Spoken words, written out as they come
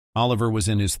Oliver was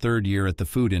in his third year at the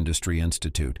Food Industry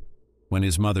Institute when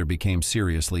his mother became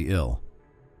seriously ill.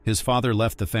 His father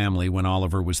left the family when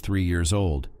Oliver was 3 years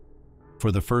old.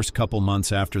 For the first couple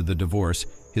months after the divorce,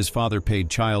 his father paid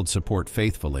child support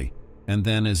faithfully, and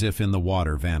then, as if in the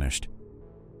water, vanished.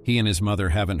 He and his mother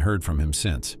haven't heard from him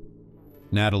since.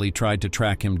 Natalie tried to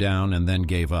track him down and then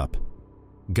gave up.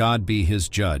 God be his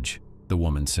judge, the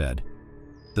woman said.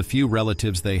 The few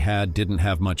relatives they had didn't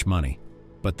have much money,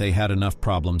 but they had enough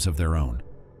problems of their own.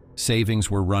 Savings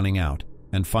were running out,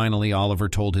 and finally Oliver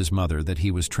told his mother that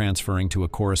he was transferring to a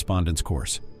correspondence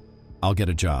course. "I'll get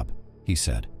a job," he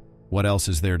said. "What else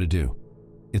is there to do?"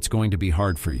 "It's going to be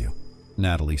hard for you,"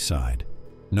 Natalie sighed.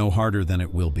 "No harder than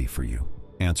it will be for you,"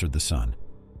 answered the son.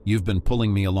 "You've been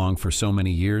pulling me along for so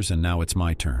many years, and now it's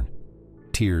my turn."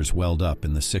 Tears welled up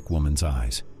in the sick woman's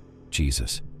eyes.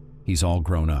 Jesus, he's all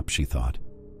grown up, she thought.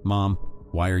 "Mom,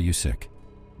 why are you sick?"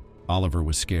 Oliver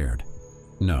was scared.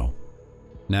 "No."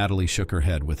 Natalie shook her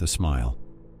head with a smile.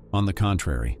 "On the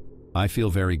contrary, I feel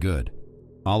very good."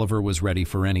 Oliver was ready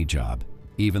for any job,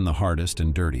 even the hardest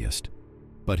and dirtiest.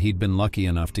 But he'd been lucky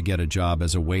enough to get a job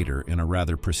as a waiter in a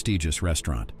rather prestigious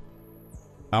restaurant.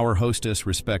 "Our hostess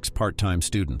respects part-time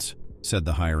students," said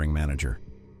the hiring manager.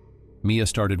 "Mia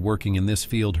started working in this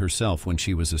field herself when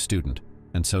she was a student,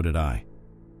 and so did I.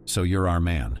 So you're our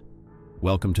man.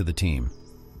 Welcome to the team."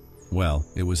 Well,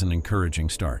 it was an encouraging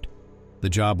start. The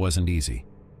job wasn't easy.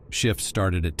 Shifts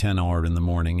started at 10 hours in the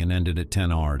morning and ended at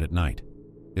 10 hours at night.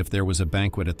 If there was a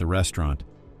banquet at the restaurant,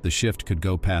 the shift could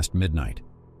go past midnight.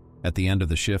 At the end of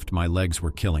the shift, my legs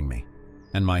were killing me,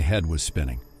 and my head was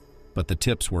spinning. But the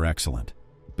tips were excellent.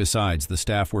 Besides, the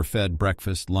staff were fed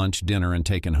breakfast, lunch, dinner, and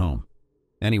taken home.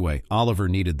 Anyway, Oliver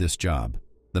needed this job.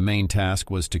 The main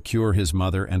task was to cure his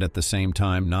mother and at the same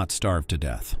time not starve to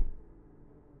death.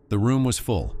 The room was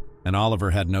full, and Oliver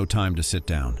had no time to sit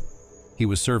down. He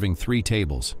was serving 3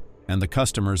 tables, and the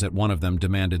customers at one of them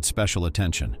demanded special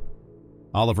attention.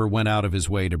 Oliver went out of his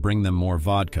way to bring them more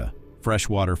vodka, fresh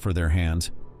water for their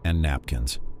hands, and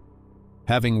napkins.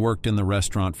 Having worked in the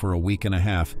restaurant for a week and a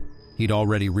half, he'd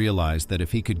already realized that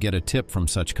if he could get a tip from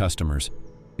such customers,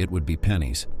 it would be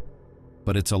pennies.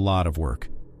 But it's a lot of work.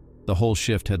 The whole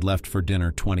shift had left for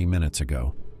dinner 20 minutes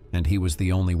ago, and he was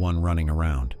the only one running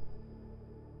around.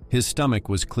 His stomach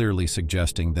was clearly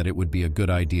suggesting that it would be a good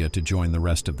idea to join the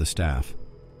rest of the staff.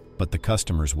 But the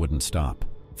customers wouldn't stop.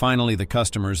 Finally, the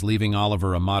customers, leaving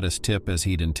Oliver a modest tip as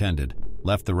he'd intended,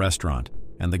 left the restaurant,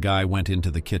 and the guy went into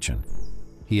the kitchen.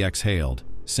 He exhaled,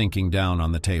 sinking down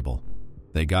on the table.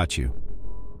 "They got you."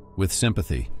 "With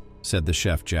sympathy," said the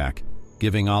chef Jack,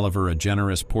 giving Oliver a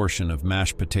generous portion of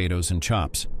mashed potatoes and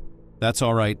chops. "That's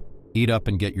all right. Eat up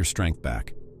and get your strength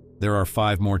back. There are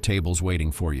 5 more tables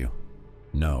waiting for you."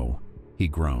 "No," he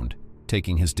groaned,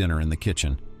 taking his dinner in the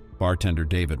kitchen. Bartender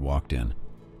David walked in.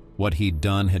 What he'd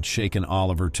done had shaken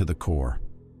Oliver to the core.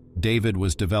 David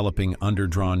was developing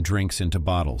underdrawn drinks into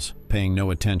bottles, paying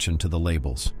no attention to the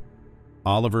labels.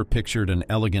 Oliver pictured an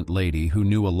elegant lady who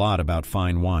knew a lot about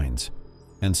fine wines,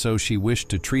 and so she wished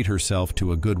to treat herself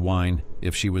to a good wine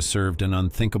if she was served an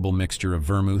unthinkable mixture of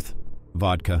vermouth,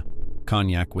 vodka,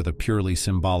 cognac with a purely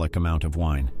symbolic amount of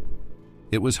wine.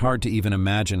 It was hard to even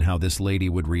imagine how this lady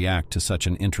would react to such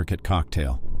an intricate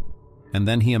cocktail. And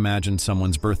then he imagined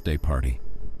someone's birthday party.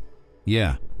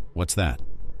 Yeah, what's that?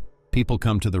 People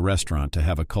come to the restaurant to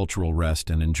have a cultural rest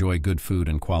and enjoy good food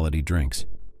and quality drinks.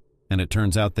 And it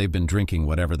turns out they've been drinking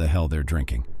whatever the hell they're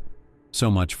drinking.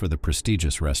 So much for the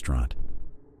prestigious restaurant.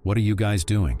 What are you guys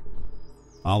doing?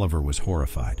 Oliver was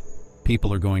horrified.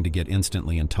 People are going to get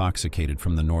instantly intoxicated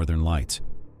from the northern lights.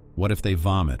 What if they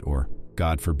vomit or,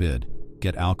 God forbid,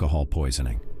 get alcohol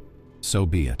poisoning? So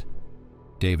be it.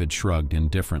 David shrugged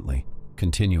indifferently,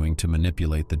 continuing to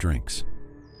manipulate the drinks.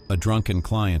 A drunken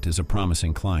client is a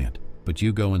promising client, but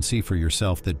you go and see for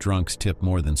yourself that drunks tip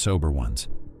more than sober ones.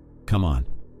 Come on.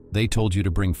 They told you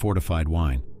to bring fortified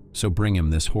wine, so bring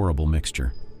him this horrible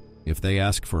mixture. If they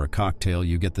ask for a cocktail,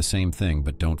 you get the same thing,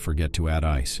 but don't forget to add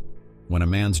ice. When a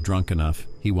man's drunk enough,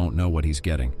 he won't know what he's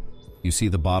getting. You see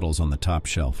the bottles on the top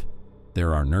shelf.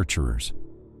 There are nurturers.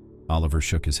 Oliver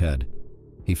shook his head.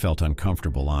 He felt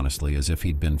uncomfortable, honestly, as if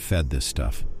he'd been fed this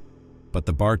stuff. But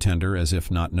the bartender, as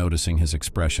if not noticing his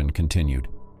expression, continued.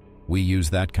 We use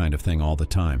that kind of thing all the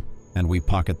time, and we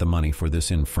pocket the money for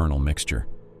this infernal mixture.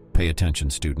 Pay attention,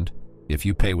 student. If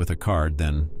you pay with a card,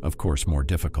 then, of course, more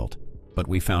difficult. But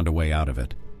we found a way out of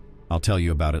it. I'll tell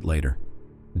you about it later.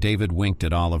 David winked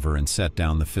at Oliver and set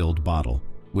down the filled bottle,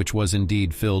 which was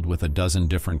indeed filled with a dozen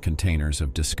different containers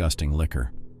of disgusting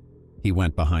liquor. He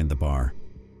went behind the bar.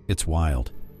 It's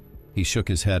wild. He shook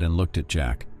his head and looked at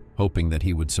Jack, hoping that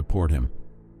he would support him.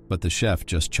 But the chef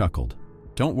just chuckled.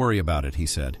 "Don't worry about it," he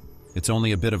said. "It's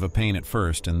only a bit of a pain at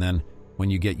first, and then, when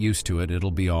you get used to it, it'll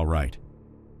be all right."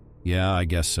 "Yeah, I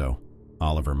guess so,"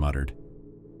 Oliver muttered.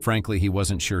 Frankly, he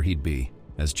wasn't sure he'd be,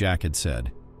 as Jack had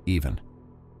said, even.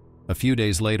 A few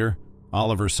days later,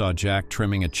 Oliver saw Jack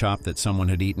trimming a chop that someone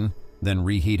had eaten, then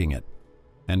reheating it,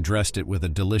 and dressed it with a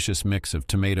delicious mix of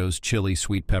tomatoes, chili,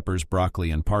 sweet peppers,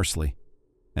 broccoli, and parsley.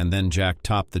 And then Jack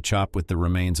topped the chop with the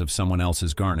remains of someone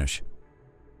else's garnish.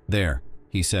 "There,"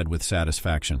 he said with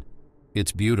satisfaction.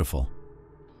 "It's beautiful."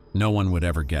 No one would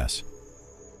ever guess.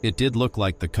 It did look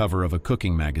like the cover of a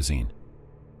cooking magazine.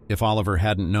 If Oliver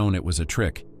hadn't known it was a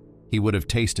trick, he would have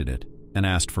tasted it and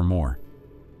asked for more.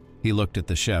 He looked at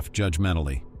the chef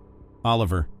judgmentally.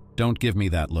 "Oliver, don't give me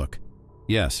that look.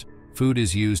 Yes, food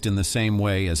is used in the same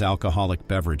way as alcoholic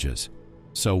beverages.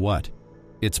 So what?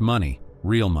 It's money,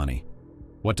 real money.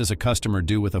 What does a customer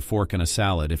do with a fork and a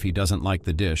salad if he doesn't like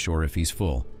the dish or if he's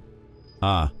full?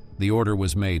 Ah, the order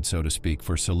was made, so to speak,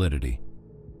 for solidity.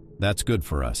 That's good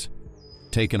for us.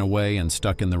 Taken away and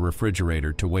stuck in the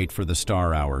refrigerator to wait for the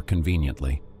star hour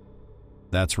conveniently."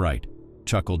 "That's right,"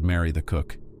 chuckled Mary the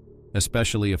cook.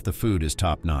 "Especially if the food is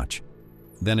top-notch.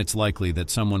 Then it's likely that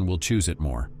someone will choose it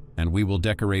more, and we will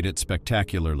decorate it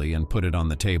spectacularly and put it on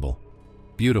the table."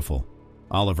 "Beautiful.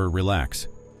 Oliver, relax."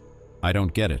 "I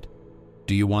don't get it.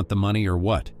 Do you want the money or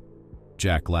what?"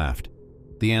 Jack laughed.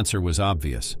 The answer was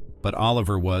obvious, but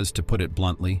Oliver was, to put it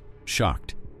bluntly,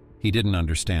 shocked. He didn't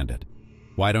understand it.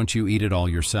 "Why don't you eat it all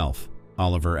yourself?"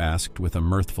 Oliver asked with a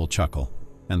mirthful chuckle,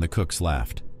 and the cooks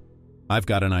laughed. "I've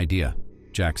got an idea,"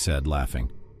 Jack said, laughing.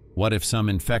 "What if some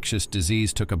infectious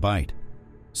disease took a bite?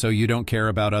 So you don't care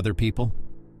about other people?"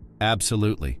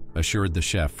 "Absolutely," assured the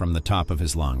chef from the top of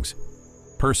his lungs.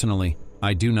 "Personally,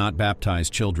 I do not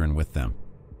baptize children with them.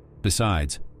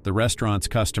 Besides, the restaurant's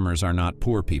customers are not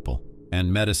poor people,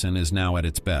 and medicine is now at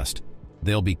its best.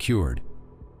 They'll be cured."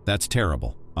 "That's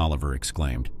terrible," Oliver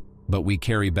exclaimed. "But we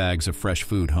carry bags of fresh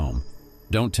food home."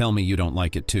 "Don't tell me you don't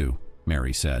like it too,"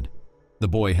 Mary said. The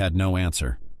boy had no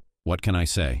answer. What can I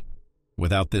say?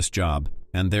 Without this job,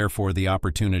 and therefore the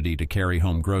opportunity to carry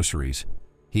home groceries,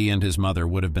 he and his mother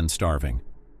would have been starving.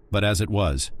 But as it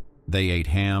was, they ate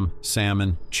ham,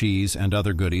 salmon, cheese, and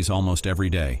other goodies almost every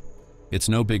day. It's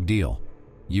no big deal.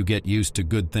 You get used to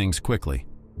good things quickly,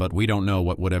 but we don't know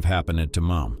what would have happened to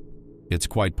Mom. It's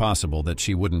quite possible that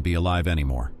she wouldn't be alive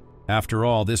anymore. After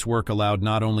all, this work allowed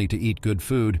not only to eat good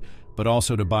food, but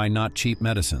also to buy not cheap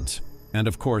medicines, and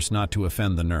of course not to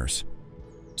offend the nurse.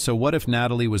 So what if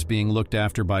Natalie was being looked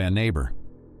after by a neighbor?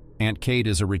 Aunt Kate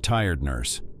is a retired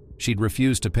nurse. She'd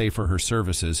refused to pay for her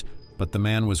services, but the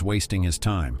man was wasting his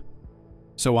time.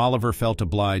 So Oliver felt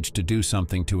obliged to do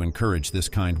something to encourage this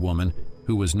kind woman,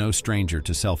 who was no stranger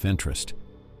to self-interest.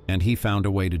 And he found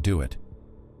a way to do it.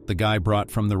 The guy brought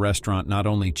from the restaurant not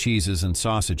only cheeses and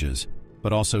sausages,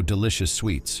 but also delicious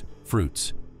sweets,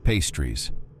 fruits,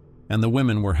 pastries. And the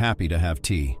women were happy to have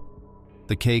tea.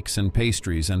 The cakes and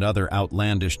pastries and other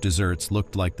outlandish desserts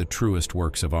looked like the truest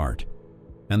works of art.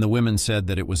 And the women said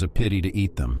that it was a pity to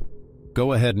eat them.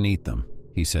 "Go ahead and eat them,"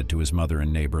 he said to his mother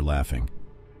and neighbor, laughing.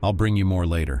 "I'll bring you more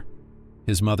later."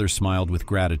 His mother smiled with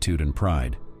gratitude and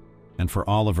pride. And for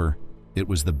Oliver, it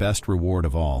was the best reward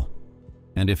of all.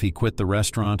 And if he quit the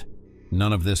restaurant,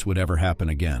 none of this would ever happen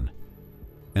again.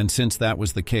 And since that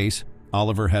was the case,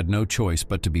 Oliver had no choice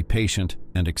but to be patient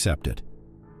and accept it.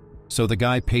 So the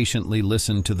guy patiently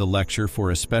listened to the lecture for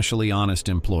especially honest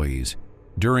employees,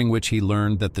 during which he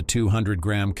learned that the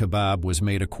 200-gram kebab was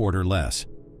made a quarter less.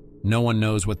 "No one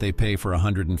knows what they pay for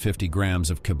 150 grams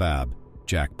of kebab,"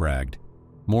 Jack bragged.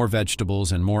 "More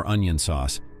vegetables and more onion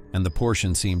sauce, and the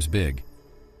portion seems big."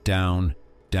 Down,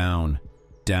 down,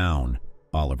 down,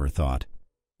 Oliver thought.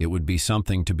 It would be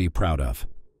something to be proud of.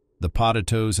 The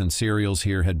potatoes and cereals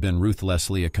here had been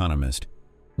ruthlessly economized.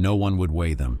 No one would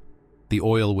weigh them. The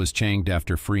oil was changed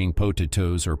after freeing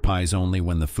potatoes or pies only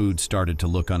when the food started to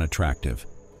look unattractive.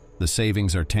 The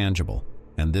savings are tangible,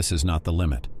 and this is not the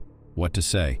limit. What to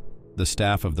say? The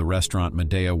staff of the restaurant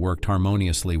Medea worked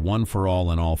harmoniously, one for all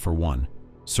and all for one.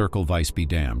 Circle vice be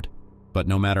damned. But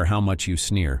no matter how much you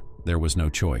sneer, there was no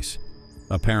choice.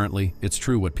 Apparently, it's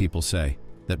true what people say,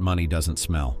 that money doesn't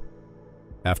smell.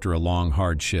 After a long,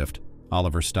 hard shift,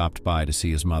 Oliver stopped by to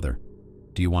see his mother.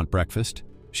 "Do you want breakfast?"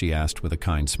 she asked with a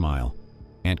kind smile.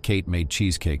 "Aunt Kate made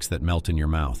cheesecakes that melt in your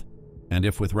mouth. And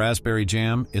if with raspberry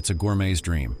jam, it's a gourmet's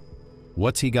dream."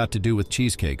 What's he got to do with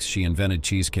cheesecakes? She invented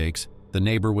cheesecakes. The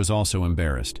neighbor was also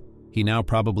embarrassed. He now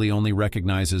probably only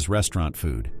recognizes restaurant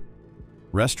food.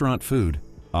 "Restaurant food?"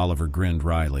 Oliver grinned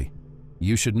wryly.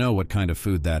 "You should know what kind of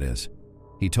food that is."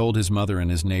 He told his mother and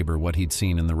his neighbor what he'd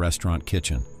seen in the restaurant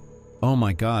kitchen. "Oh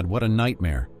my God, what a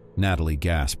nightmare," Natalie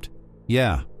gasped.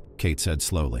 "Yeah," Kate said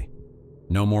slowly.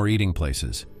 "No more eating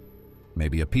places.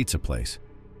 Maybe a pizza place.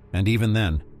 And even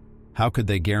then, how could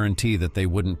they guarantee that they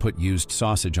wouldn't put used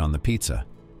sausage on the pizza?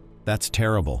 That's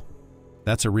terrible.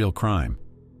 That's a real crime.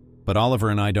 But Oliver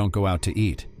and I don't go out to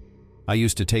eat. I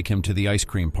used to take him to the ice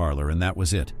cream parlor and that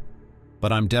was it.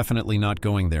 But I'm definitely not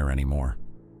going there anymore."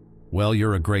 "Well,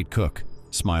 you're a great cook,"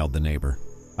 smiled the neighbor.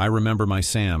 "I remember my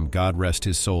Sam, God rest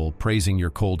his soul, praising your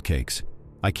cold cakes.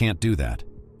 I can't do that.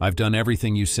 I've done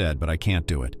everything you said, but I can't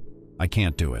do it. I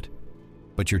can't do it.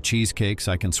 But your cheesecakes,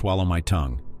 I can swallow my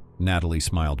tongue," Natalie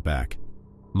smiled back.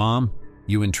 "Mom,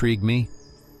 you intrigue me.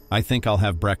 I think I'll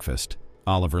have breakfast,"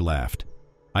 Oliver laughed.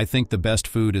 "I think the best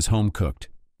food is home-cooked.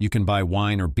 You can buy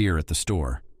wine or beer at the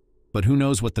store. But who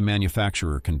knows what the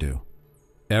manufacturer can do?"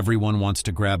 "Everyone wants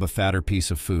to grab a fatter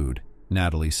piece of food,"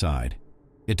 Natalie sighed.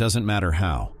 "It doesn't matter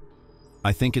how."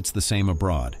 "I think it's the same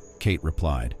abroad," Kate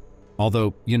replied.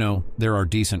 "Although, there are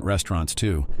decent restaurants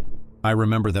too. I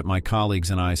remember that my colleagues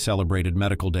and I celebrated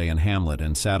Medical Day in Hamlet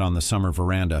and sat on the summer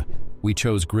veranda. We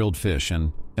chose grilled fish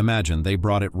and, imagine, they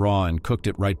brought it raw and cooked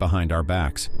it right behind our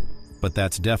backs. But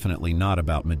that's definitely not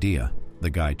about Medea,"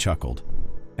 the guy chuckled.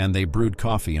 "And they brewed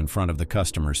coffee in front of the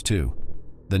customers too."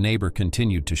 The neighbor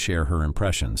continued to share her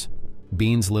impressions.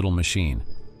 Bean's little machine,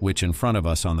 which in front of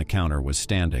us on the counter was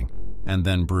standing, and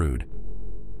then brewed.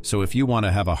 "So if you want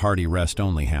to have a hearty rest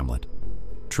only, Hamlet."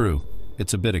 "True,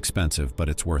 it's a bit expensive, but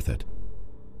it's worth it."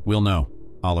 "We'll know,"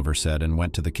 Oliver said and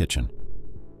went to the kitchen.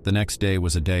 The next day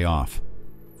was a day off,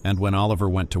 and when Oliver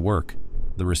went to work,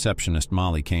 the receptionist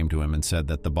Molly came to him and said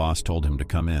that the boss told him to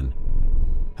come in.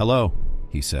 "Hello,"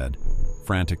 he said,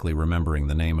 frantically remembering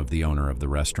the name of the owner of the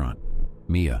restaurant.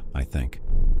 Mia, I think.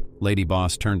 Lady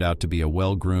Boss turned out to be a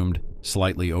well-groomed,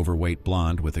 slightly overweight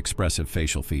blonde with expressive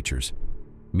facial features.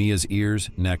 Mia's ears,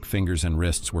 neck, fingers, and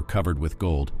wrists were covered with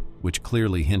gold, which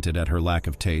clearly hinted at her lack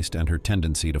of taste and her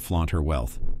tendency to flaunt her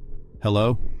wealth.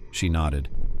 "Hello?" she nodded.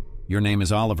 "Your name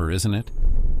is Oliver, isn't it?"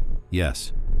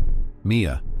 "Yes."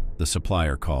 "Mia," the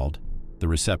supplier called, the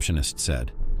receptionist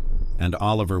said. And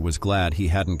Oliver was glad he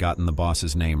hadn't gotten the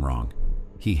boss's name wrong.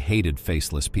 He hated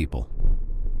faceless people.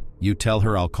 "You tell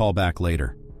her I'll call back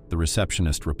later," the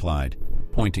receptionist replied,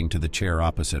 pointing to the chair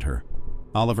opposite her.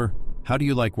 "Oliver, how do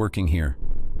you like working here?"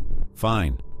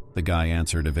 "Fine," the guy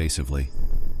answered evasively.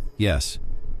 "Yes."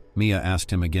 Mia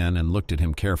asked him again and looked at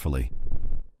him carefully.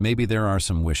 "Maybe there are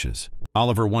some wishes."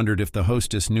 Oliver wondered if the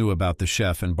hostess knew about the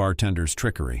chef and bartender's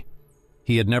trickery.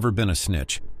 He had never been a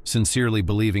snitch, sincerely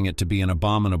believing it to be an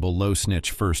abominable low-snitch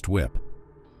first whip.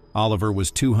 Oliver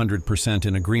was 200%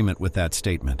 in agreement with that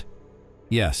statement.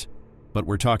 "Yes, but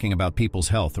we're talking about people's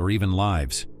health or even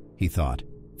lives," he thought,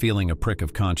 feeling a prick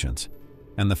of conscience.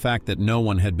 And the fact that no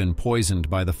one had been poisoned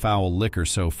by the foul liquor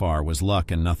so far was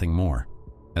luck and nothing more,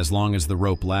 as long as the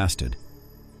rope lasted.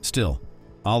 Still,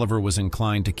 Oliver was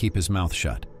inclined to keep his mouth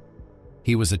shut.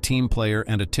 He was a team player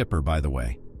and a tipper, by the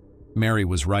way. Mary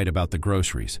was right about the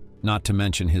groceries, not to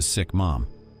mention his sick mom.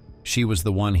 She was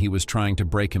the one he was trying to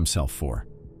break himself for.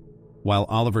 While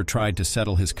Oliver tried to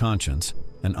settle his conscience,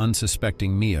 an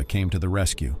unsuspecting Mia came to the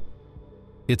rescue.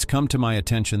 "It's come to my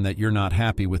attention that you're not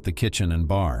happy with the kitchen and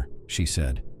bar," she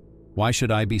said. "Why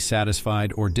should I be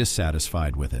satisfied or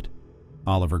dissatisfied with it?"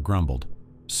 Oliver grumbled.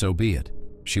 So be it.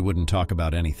 She wouldn't talk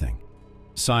about anything.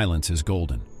 Silence is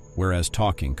golden, whereas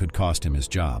talking could cost him his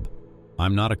job.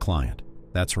 "I'm not a client.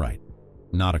 That's right.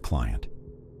 Not a client."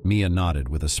 Mia nodded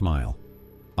with a smile.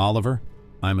 "Oliver,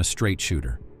 I'm a straight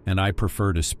shooter, and I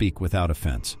prefer to speak without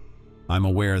offense. I'm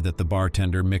aware that the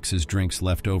bartender mixes drinks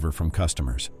left over from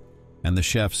customers, and the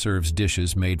chef serves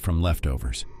dishes made from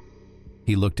leftovers."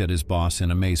 He looked at his boss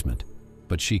in amazement,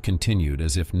 but she continued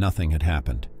as if nothing had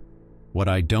happened. "What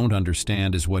I don't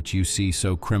understand is what you see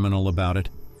so criminal about it.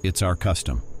 It's our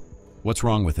custom. What's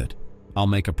wrong with it? I'll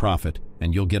make a profit,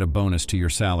 and you'll get a bonus to your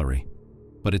salary.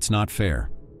 But it's not fair.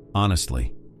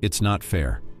 Honestly, it's not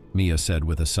fair," Mia said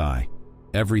with a sigh.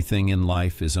 "Everything in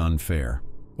life is unfair,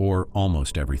 or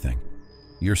almost everything.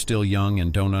 You're still young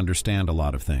and don't understand a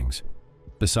lot of things.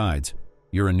 Besides,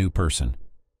 you're a new person.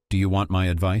 Do you want my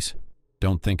advice?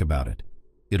 Don't think about it.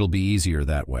 It'll be easier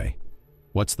that way.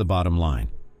 What's the bottom line?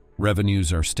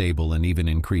 Revenues are stable and even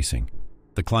increasing.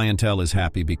 The clientele is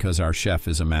happy because our chef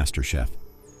is a master chef.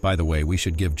 By the way, we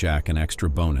should give Jack an extra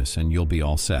bonus and you'll be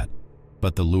all set.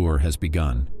 But the lure has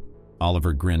begun."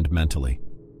 Oliver grinned mentally,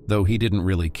 though he didn't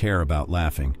really care about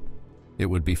laughing. It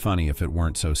would be funny if it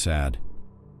weren't so sad.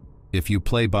 "If you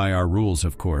play by our rules,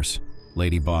 of course,"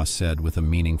 Lady Boss said with a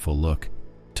meaningful look.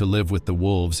 "To live with the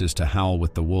wolves is to howl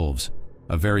with the wolves.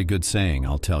 A very good saying,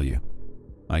 I'll tell you."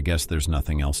 "I guess there's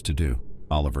nothing else to do,"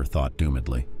 Oliver thought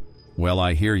doomedly. "Well,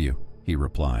 I hear you," he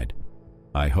replied.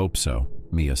 "I hope so,"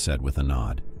 Mia said with a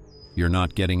nod. "You're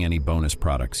not getting any bonus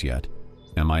products yet.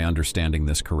 Am I understanding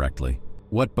this correctly?"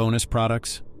 "What bonus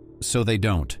products?" "So they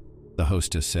don't," the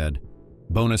hostess said.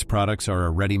 "Bonus products are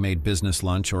a ready-made business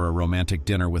lunch or a romantic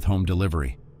dinner with home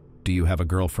delivery. Do you have a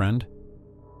girlfriend?"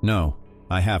 "No,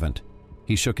 I haven't."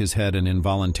 He shook his head and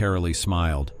involuntarily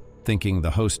smiled, thinking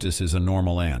the hostess is a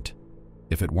normal aunt.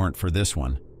 If it weren't for this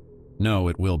one. "No,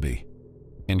 it will be."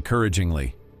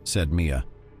 Encouragingly, said Mia.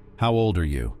 "How old are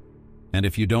you? And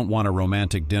if you don't want a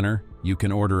romantic dinner, you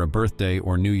can order a birthday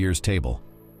or New Year's table.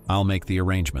 I'll make the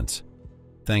arrangements."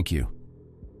 "Thank you."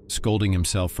 Scolding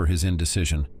himself for his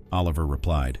indecision, Oliver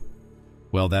replied,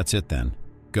 "Well, that's it then.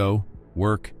 Go,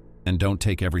 work, and don't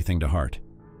take everything to heart.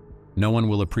 No one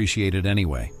will appreciate it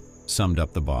anyway," summed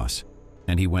up the boss,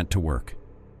 and he went to work.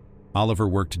 Oliver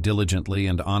worked diligently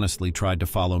and honestly tried to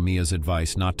follow Mia's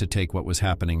advice not to take what was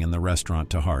happening in the restaurant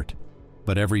to heart.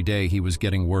 But every day he was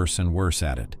getting worse and worse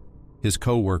at it. His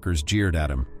co-workers jeered at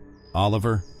him.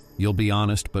 "Oliver, you'll be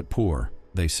honest but poor,"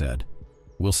 they said.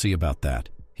 "We'll see about that,"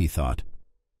 he thought.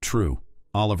 True,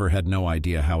 Oliver had no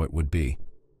idea how it would be,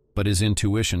 but his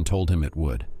intuition told him it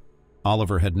would.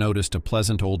 Oliver had noticed a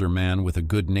pleasant older man with a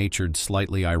good-natured,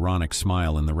 slightly ironic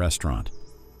smile in the restaurant.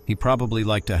 He probably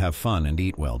liked to have fun and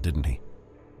eat well, didn't he?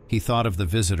 He thought of the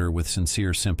visitor with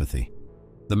sincere sympathy.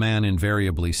 The man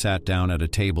invariably sat down at a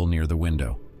table near the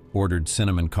window, ordered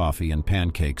cinnamon coffee and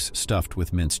pancakes stuffed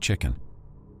with minced chicken.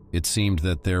 It seemed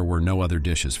that there were no other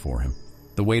dishes for him.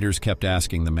 The waiters kept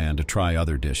asking the man to try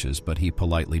other dishes, but he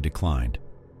politely declined.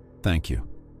 "Thank you.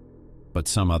 But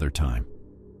some other time."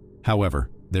 However,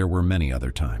 there were many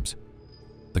other times.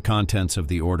 The contents of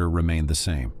the order remained the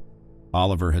same.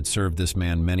 Oliver had served this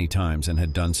man many times and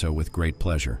had done so with great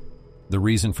pleasure. The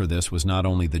reason for this was not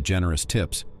only the generous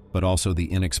tips, but also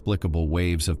the inexplicable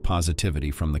waves of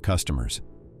positivity from the customers.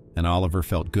 And Oliver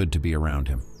felt good to be around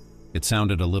him. It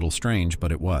sounded a little strange,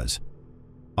 but it was.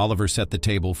 Oliver set the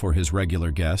table for his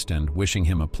regular guest and, wishing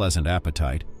him a pleasant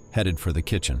appetite, headed for the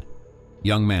kitchen.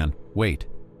 "Young man, wait."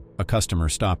 A customer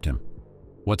stopped him.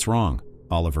 "What's wrong?"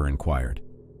 Oliver inquired.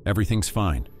 "Everything's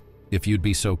fine. If you'd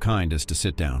be so kind as to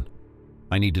sit down.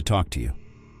 I need to talk to you."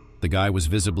 The guy was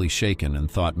visibly shaken and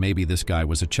thought maybe this guy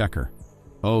was a checker.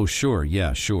 "Oh, sure,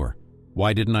 yeah, sure.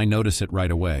 Why didn't I notice it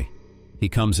right away? He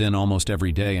comes in almost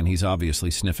every day and he's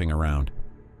obviously sniffing around."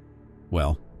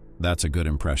 "Well, that's a good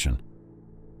impression."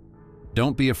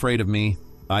 "Don't be afraid of me.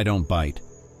 I don't bite,"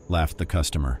 laughed the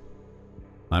customer.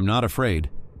 "I'm not afraid."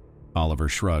 Oliver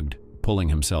shrugged, pulling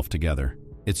himself together.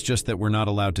 "It's just that we're not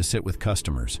allowed to sit with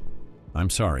customers." "I'm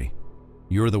sorry."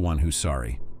 "You're the one who's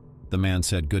sorry," the man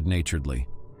said good-naturedly.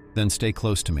 "Then stay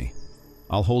close to me.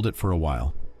 I'll hold it for a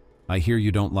while. I hear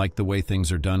you don't like the way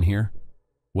things are done here?"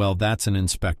 "Well, that's an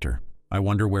inspector. I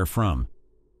wonder where from."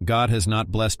 "God has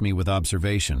not blessed me with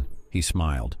observation," he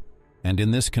smiled. "And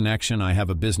in this connection I have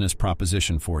a business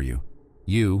proposition for you.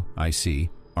 You, I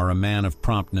see, are a man of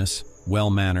promptness,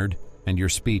 well-mannered, and your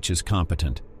speech is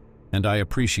competent. And I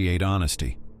appreciate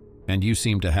honesty. And you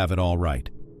seem to have it all right.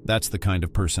 That's the kind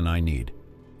of person I need.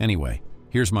 Anyway,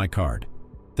 here's my card.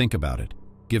 Think about it.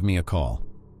 Give me a call."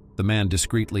 The man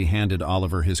discreetly handed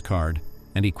Oliver his card,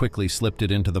 and he quickly slipped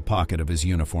it into the pocket of his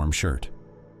uniform shirt.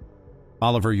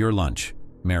 "Oliver, your lunch,"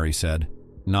 Mary said,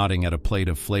 nodding at a plate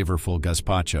of flavorful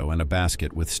gazpacho and a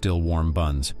basket with still warm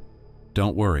buns.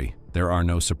 "Don't worry, there are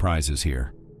no surprises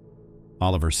here."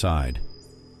 Oliver sighed.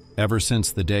 Ever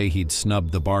since the day he'd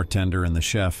snubbed the bartender and the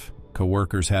chef,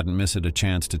 co-workers hadn't missed a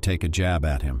chance to take a jab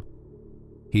at him.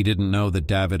 He didn't know that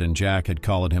David and Jack had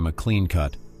called him a clean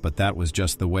cut, but that was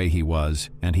just the way he was,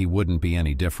 and he wouldn't be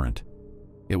any different.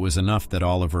 It was enough that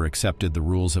Oliver accepted the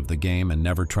rules of the game and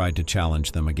never tried to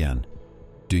challenge them again.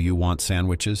 "Do you want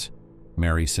sandwiches?"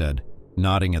 Mary said,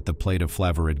 nodding at the plate of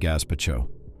flavored gazpacho.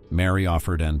 Mary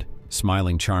offered and,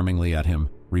 smiling charmingly at him,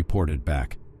 reported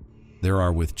back. "There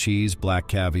are with cheese, black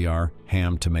caviar,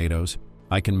 ham, tomatoes.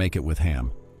 I can make it with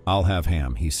ham." "I'll have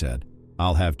ham," he said.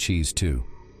 "I'll have cheese too."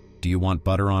 "Do you want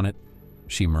butter on it?"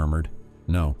 she murmured.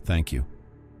 "No, thank you."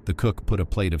 The cook put a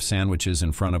plate of sandwiches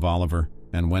in front of Oliver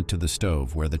and went to the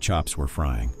stove where the chops were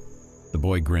frying. The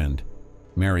boy grinned.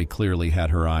 Mary clearly had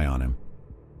her eye on him.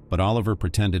 But Oliver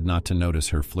pretended not to notice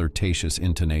her flirtatious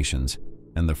intonations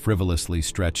and the frivolously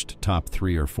stretched top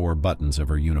 3 or 4 buttons of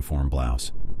her uniform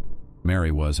blouse.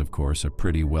 Mary was, of course, a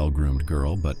pretty well-groomed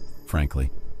girl, but, frankly,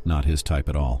 not his type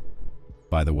at all.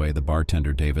 By the way, the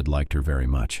bartender David liked her very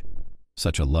much.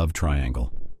 Such a love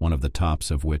triangle, one of the tops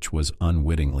of which was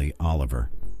unwittingly Oliver.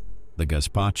 The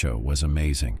gazpacho was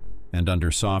amazing, and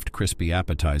under soft, crispy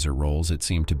appetizer rolls it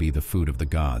seemed to be the food of the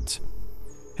gods.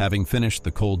 Having finished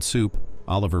the cold soup,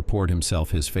 Oliver poured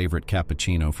himself his favorite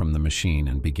cappuccino from the machine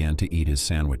and began to eat his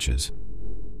sandwiches.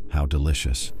 How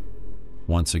delicious.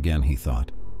 Once again, he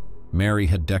thought. Mary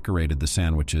had decorated the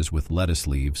sandwiches with lettuce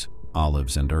leaves,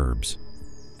 olives, and herbs.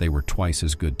 They were twice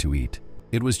as good to eat.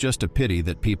 It was just a pity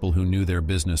that people who knew their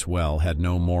business well had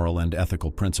no moral and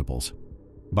ethical principles.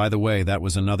 By the way, that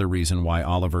was another reason why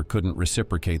Oliver couldn't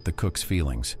reciprocate the cook's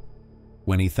feelings.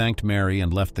 When he thanked Mary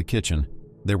and left the kitchen,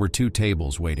 there were 2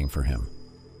 tables waiting for him.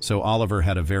 So Oliver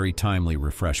had a very timely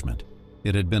refreshment.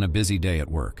 It had been a busy day at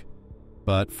work.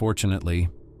 But fortunately,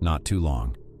 not too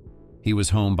long. He was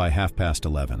home by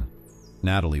 11:30.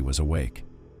 Natalie was awake.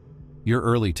 "You're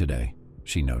early today,"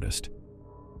 she noticed.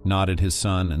 Nodded his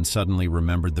son and suddenly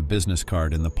remembered the business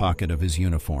card in the pocket of his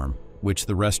uniform, which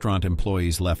the restaurant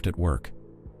employees left at work,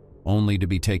 only to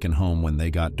be taken home when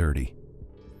they got dirty.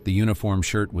 The uniform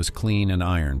shirt was clean and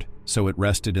ironed, so it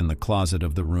rested in the closet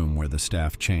of the room where the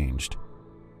staff changed.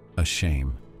 A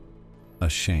shame. A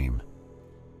shame.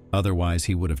 Otherwise,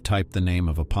 he would have typed the name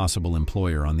of a possible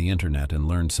employer on the internet and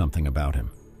learned something about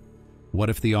him. What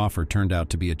if the offer turned out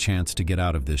to be a chance to get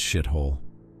out of this shithole?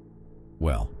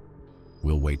 Well,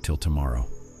 we'll wait till tomorrow,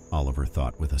 Oliver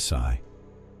thought with a sigh.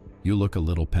 "You look a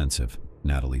little pensive,"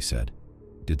 Natalie said.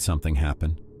 "Did something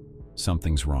happen?"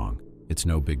 "Something's wrong. It's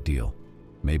no big deal.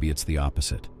 Maybe it's the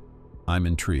opposite." "I'm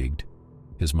intrigued."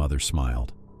 His mother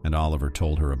smiled, and Oliver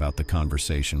told her about the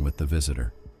conversation with the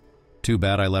visitor. "Too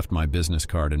bad I left my business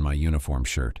card in my uniform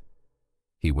shirt."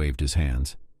 He waved his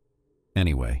hands.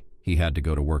 Anyway, he had to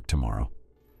go to work tomorrow,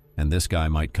 and this guy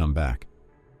might come back.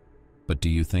 "But do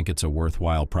you think it's a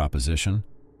worthwhile proposition?"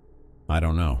 "I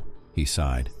don't know," he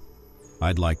sighed.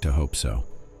 "I'd like to hope so,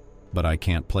 but I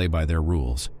can't play by their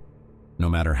rules. No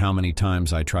matter how many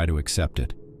times I try to accept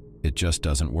it, it just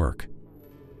doesn't work."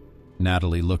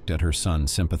 Natalie looked at her son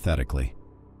sympathetically.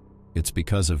 "It's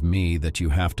because of me that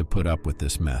you have to put up with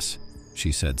this mess," she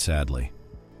said sadly.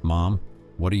 "Mom,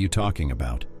 what are you talking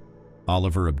about?"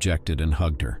 Oliver objected and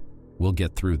hugged her. "We'll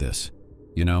get through this.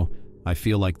 You know, I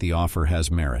feel like the offer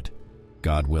has merit.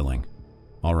 God willing.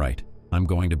 All right, I'm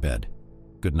going to bed.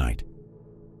 Good night."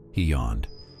 He yawned.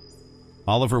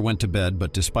 Oliver went to bed,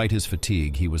 but despite his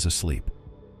fatigue, he was asleep.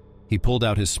 He pulled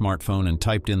out his smartphone and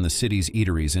typed in the city's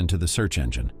eateries into the search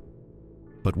engine.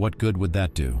 But what good would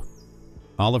that do?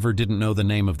 Oliver didn't know the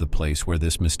name of the place where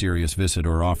this mysterious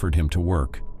visitor offered him to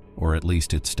work, or at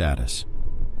least its status.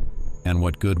 And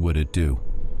what good would it do?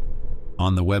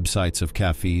 On the websites of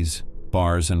cafes,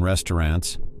 bars, and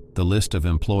restaurants, the list of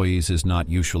employees is not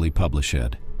usually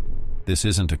published. This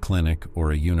isn't a clinic or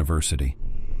a university.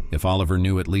 If Oliver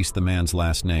knew at least the man's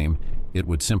last name, it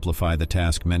would simplify the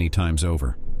task many times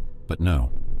over. But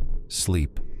no.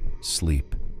 Sleep,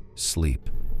 sleep, sleep,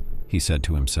 he said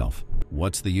to himself.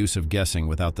 What's the use of guessing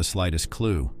without the slightest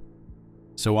clue?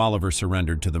 So Oliver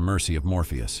surrendered to the mercy of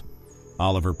Morpheus.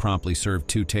 Oliver promptly served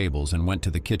 2 tables and went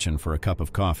to the kitchen for a cup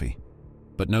of coffee.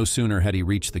 But no sooner had he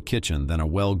reached the kitchen than a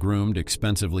well-groomed,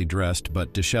 expensively dressed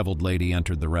but disheveled lady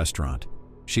entered the restaurant.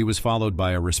 She was followed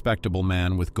by a respectable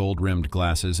man with gold-rimmed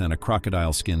glasses and a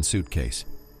crocodile-skin suitcase.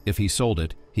 If he sold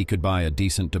it, he could buy a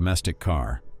decent domestic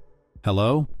car.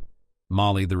 "Hello?"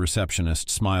 Molly, the receptionist,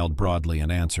 smiled broadly and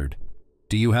answered.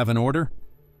 "Do you have an order?"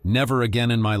 "Never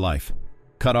again in my life.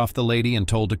 Cut off the lady and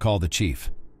told to call the chief.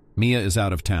 Mia is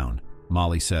out of town,"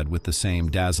 Molly said with the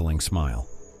same dazzling smile.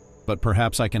 "But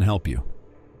perhaps I can help you."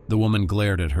 The woman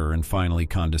glared at her and finally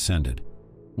condescended.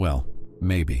 "Well,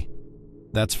 maybe."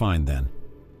 "That's fine then."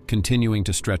 Continuing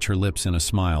to stretch her lips in a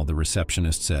smile, the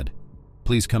receptionist said,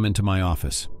 "Please come into my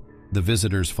office." The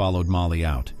visitors followed Molly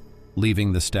out,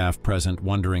 leaving the staff present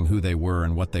wondering who they were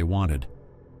and what they wanted.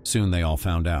 Soon they all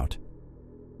found out.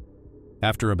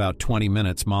 After about 20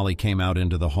 minutes, Molly came out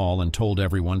into the hall and told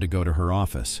everyone to go to her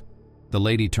office. The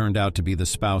lady turned out to be the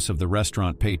spouse of the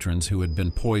restaurant patrons who had been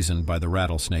poisoned by the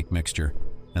rattlesnake mixture,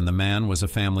 and the man was a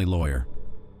family lawyer.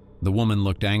 The woman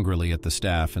looked angrily at the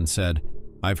staff and said,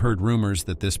 "I've heard rumors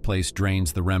that this place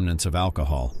drains the remnants of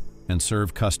alcohol and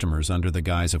serve customers under the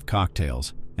guise of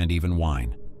cocktails and even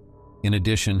wine. In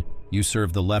addition, you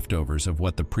serve the leftovers of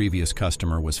what the previous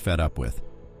customer was fed up with.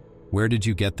 Where did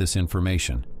you get this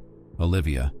information?"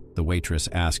 Olivia, the waitress,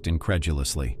 asked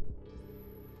incredulously.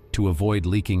 "To avoid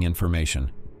leaking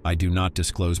information, I do not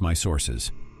disclose my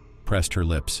sources," pressed her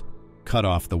lips, cut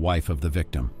off the wife of the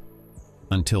victim.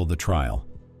 "Until the trial."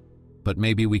 "But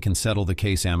maybe we can settle the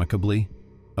case amicably?"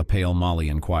 a pale Molly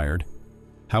inquired.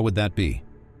 "How would that be?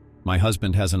 My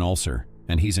husband has an ulcer,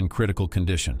 and he's in critical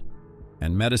condition.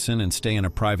 And medicine and stay in a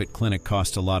private clinic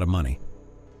costs a lot of money.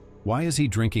 Why is he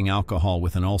drinking alcohol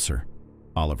with an ulcer?"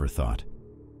 Oliver thought.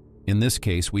 "In this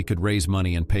case, we could raise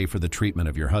money and pay for the treatment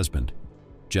of your husband.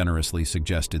 generously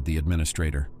suggested the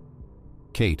administrator.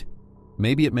 Kate,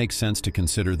 maybe it makes sense to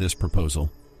consider this proposal.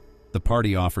 The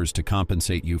party offers to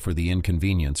compensate you for the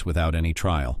inconvenience without any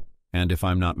trial, and if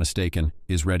I'm not mistaken,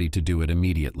 is ready to do it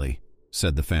immediately,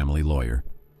 said the family lawyer,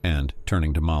 and,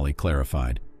 turning to Molly,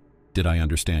 clarified, "Did I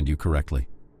understand you correctly?"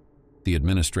 The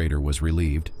administrator was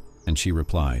relieved, and she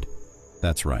replied,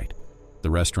 "That's right.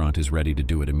 The restaurant is ready to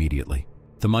do it immediately.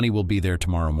 The money will be there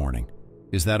tomorrow morning.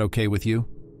 Is that okay with you?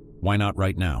 Why not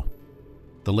right now?"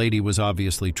 The lady was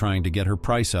obviously trying to get her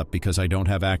price up because I don't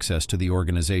have access to the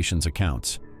organization's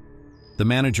accounts. The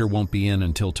manager won't be in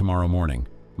until tomorrow morning,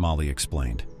 Molly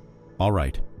explained. All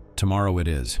right, tomorrow it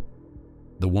is.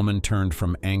 The woman turned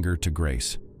from anger to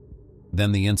grace.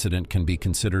 Then the incident can be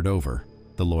considered over,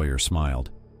 the lawyer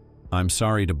smiled. I'm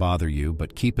sorry to bother you,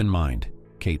 but keep in mind,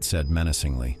 Kate said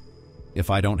menacingly. If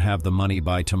I don't have the money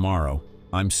by tomorrow,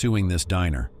 I'm suing this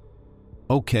diner.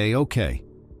 Okay,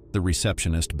 the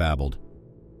receptionist babbled.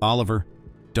 Oliver,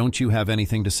 don't you have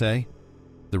anything to say?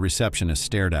 The receptionist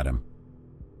stared at him.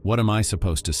 What am I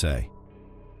supposed to say?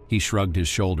 He shrugged his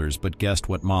shoulders but guessed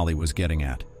what Molly was getting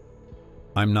at.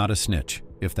 I'm not a snitch,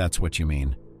 if that's what you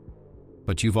mean.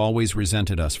 But you've always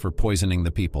resented us for poisoning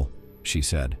the people, she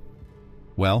said.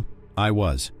 Well, I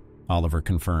was, Oliver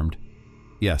confirmed.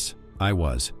 Yes, I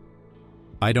was.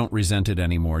 I don't resent it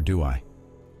anymore, do I?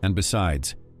 And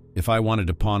besides, if I wanted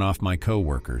to pawn off my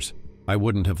co-workers, I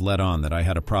wouldn't have let on that I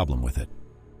had a problem with it.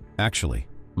 Actually,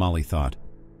 Molly thought,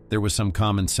 there was some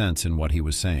common sense in what he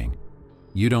was saying.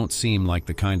 You don't seem like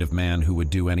the kind of man who would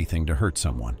do anything to hurt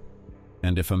someone.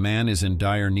 And if a man is in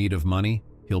dire need of money,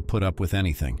 he'll put up with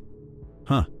anything.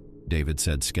 Huh, David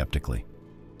said skeptically.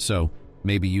 So,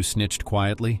 maybe you snitched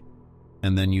quietly?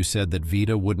 And then you said that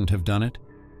Vita wouldn't have done it?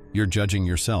 You're judging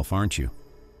yourself, aren't you?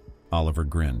 Oliver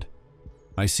grinned.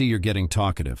 I see you're getting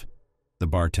talkative, the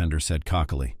bartender said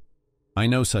cockily. I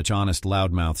know such honest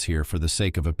loudmouths here for the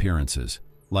sake of appearances.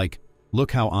 Like,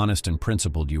 look how honest and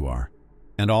principled you are.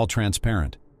 And all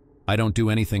transparent. I don't do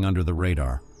anything under the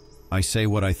radar. I say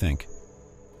what I think.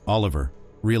 Oliver,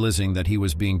 realizing that he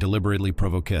was being deliberately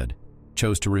provoked,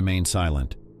 chose to remain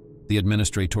silent. The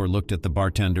administrator looked at the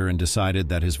bartender and decided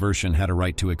that his version had a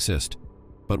right to exist.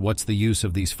 But what's the use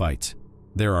of these fights?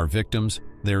 There are victims,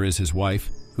 there is his wife,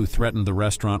 who threatened the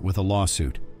restaurant with a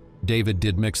lawsuit. David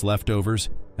did mix leftovers,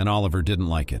 and Oliver didn't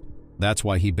like it. That's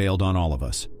why he bailed on all of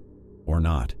us. Or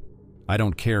not. I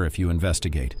don't care if you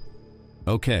investigate.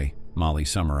 Okay, Molly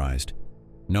summarized.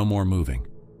 No more moving.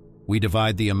 We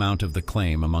divide the amount of the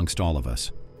claim amongst all of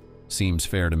us. Seems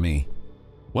fair to me.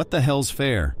 What the hell's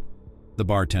fair? The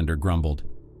bartender grumbled.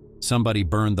 Somebody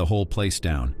burned the whole place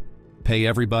down. Pay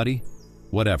everybody?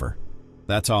 Whatever.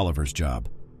 That's Oliver's job.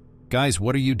 Guys,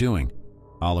 what are you doing?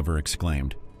 Oliver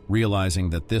exclaimed,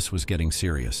 realizing that this was getting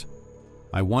serious.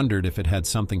 I wondered if it had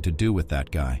something to do with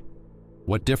that guy.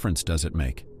 What difference does it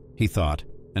make? He thought,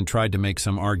 and tried to make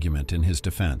some argument in his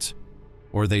defense.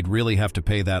 Or they'd really have to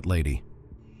pay that lady.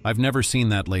 I've never seen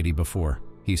that lady before,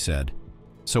 he said.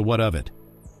 So what of it?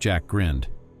 Jack grinned.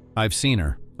 I've seen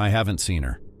her. I haven't seen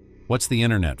her. What's the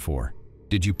internet for?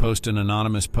 Did you post an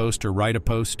anonymous post or write a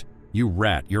post? You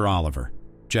rat, you're Oliver.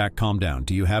 Jack, calm down.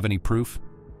 Do you have any proof?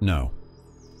 No.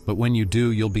 But when you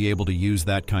do, you'll be able to use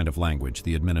that kind of language,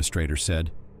 the administrator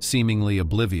said, seemingly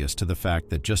oblivious to the fact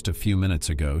that just a few minutes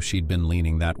ago she'd been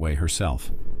leaning that way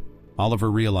herself. Oliver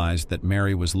realized that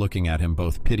Mary was looking at him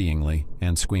both pityingly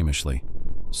and squeamishly.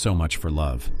 So much for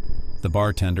love. The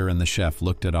bartender and the chef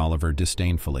looked at Oliver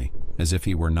disdainfully, as if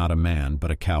he were not a man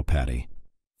but a cow patty.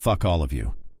 Fuck all of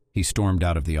you. He stormed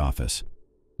out of the office.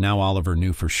 Now Oliver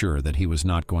knew for sure that he was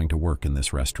not going to work in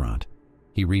this restaurant.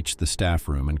 He reached the staff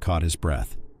room and caught his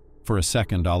breath. For a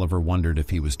second, Oliver wondered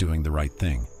if he was doing the right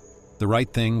thing. The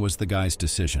right thing was the guy's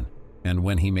decision, and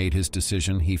when he made his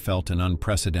decision, he felt an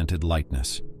unprecedented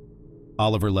lightness.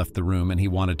 Oliver left the room and he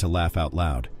wanted to laugh out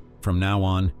loud. From now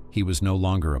on, he was no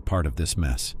longer a part of this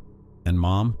mess. And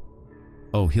Mom?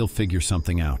 Oh, he'll figure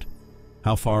something out.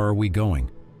 How far are we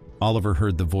going? Oliver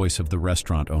heard the voice of the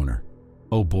restaurant owner.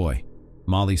 Oh boy.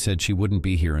 Molly said she wouldn't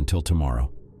be here until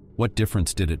tomorrow. What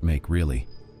difference did it make, really?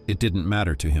 It didn't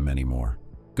matter to him anymore.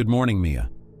 Good morning, Mia.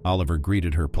 Oliver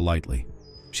greeted her politely.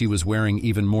 She was wearing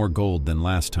even more gold than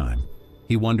last time.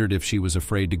 He wondered if she was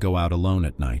afraid to go out alone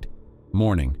at night.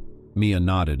 Morning. Mia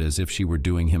nodded as if she were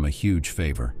doing him a huge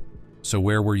favor. So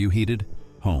where were you heated?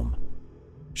 Home.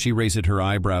 She raised her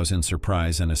eyebrows in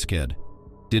surprise and a skid.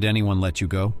 Did anyone let you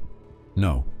go?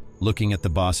 No. Looking at the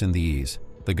boss in the ease,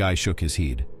 the guy shook his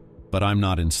head. But I'm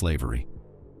not in slavery.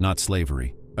 Not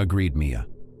slavery, agreed Mia.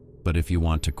 But if you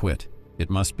want to quit, it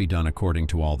must be done according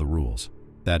to all the rules.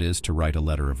 That is, to write a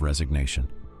letter of resignation.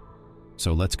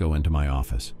 So let's go into my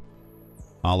office.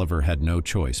 Oliver had no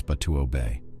choice but to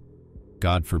obey.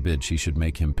 God forbid she should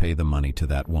make him pay the money to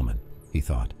that woman, he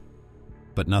thought.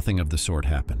 But nothing of the sort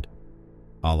happened.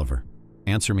 Oliver,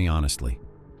 answer me honestly.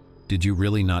 Did you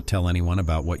really not tell anyone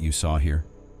about what you saw here?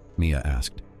 Mia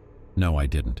asked. No, I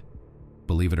didn't.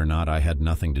 Believe it or not, I had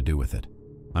nothing to do with it.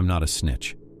 I'm not a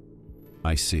snitch.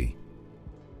 I see.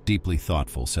 Deeply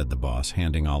thoughtful, said the boss,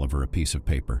 handing Oliver a piece of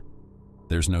paper.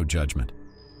 There's no judgment.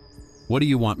 What do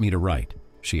you want me to write?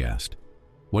 She asked.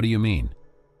 What do you mean?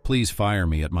 Please fire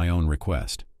me at my own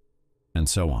request. And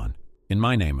so on. In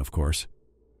my name, of course.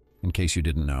 In case you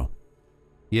didn't know.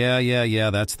 Yeah,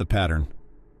 that's the pattern.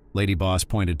 Lady Boss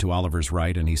pointed to Oliver's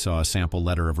right and he saw a sample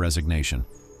letter of resignation.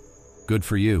 Good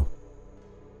for you.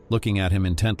 Looking at him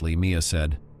intently, Mia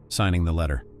said, signing the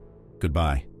letter.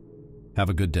 Goodbye. Have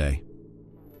a good day.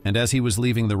 And as he was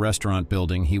leaving the restaurant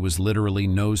building, he was literally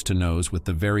nose to nose with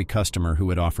the very customer who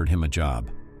had offered him a job.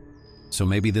 So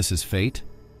maybe this is fate?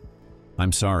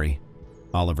 I'm sorry,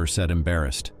 Oliver said,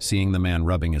 embarrassed, seeing the man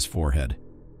rubbing his forehead.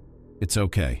 It's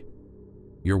okay.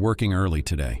 You're working early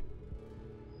today.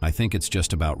 I think it's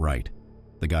just about right,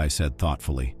 the guy said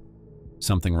thoughtfully.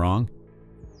 Something wrong?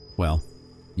 Well,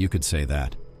 you could say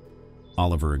that.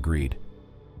 Oliver agreed.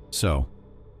 So,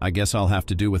 I guess I'll have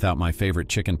to do without my favorite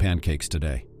chicken pancakes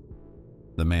today.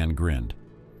 The man grinned.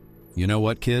 You know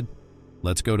what, kid?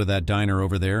 Let's go to that diner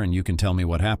over there and you can tell me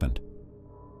what happened.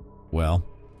 Well,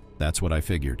 that's what I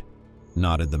figured,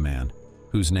 nodded the man,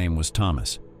 whose name was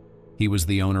Thomas. He was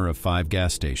the owner of 5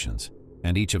 gas stations,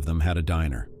 and each of them had a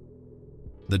diner.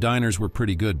 The diners were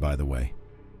pretty good, by the way.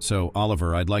 So,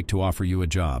 Oliver, I'd like to offer you a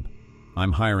job.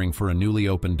 I'm hiring for a newly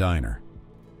opened diner.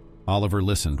 Oliver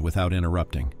listened without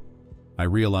interrupting. I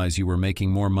realize you were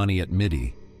making more money at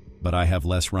Midi, but I have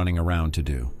less running around to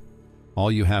do.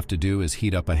 All you have to do is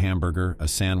heat up a hamburger, a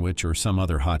sandwich, or some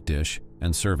other hot dish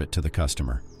and serve it to the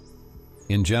customer.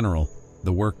 In general,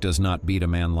 the work does not beat a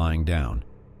man lying down.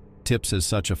 Tips as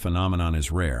such a phenomenon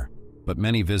is rare, but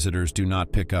many visitors do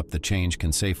not pick up the change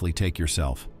can safely take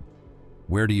yourself.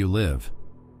 Where do you live?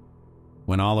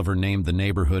 When Oliver named the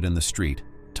neighborhood and the street,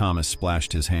 Thomas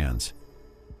splashed his hands.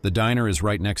 The diner is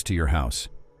right next to your house.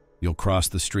 You'll cross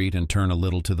the street and turn a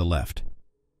little to the left.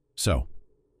 So,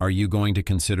 are you going to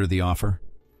consider the offer?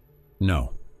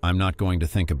 No, I'm not going to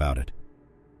think about it.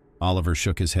 Oliver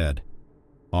shook his head.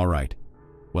 All right.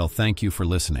 Well, thank you for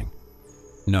listening.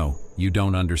 No, you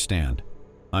don't understand.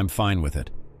 I'm fine with it,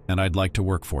 and I'd like to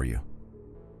work for you.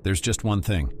 There's just one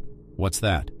thing. What's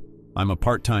that? I'm a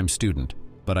part-time student,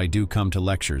 but I do come to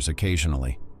lectures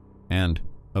occasionally. And,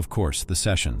 of course, the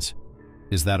sessions.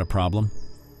 Is that a problem?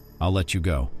 I'll let you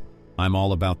go. I'm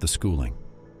all about the schooling.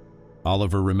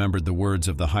 Oliver remembered the words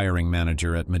of the hiring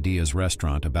manager at Medea's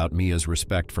restaurant about Mia's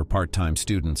respect for part-time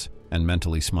students and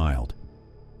mentally smiled.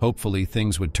 Hopefully,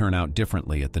 things would turn out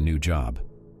differently at the new job.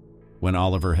 When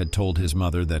Oliver had told his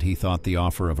mother that he thought the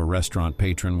offer of a restaurant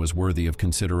patron was worthy of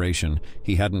consideration,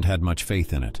 he hadn't had much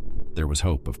faith in it. There was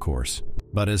hope, of course.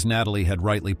 But as Natalie had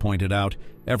rightly pointed out,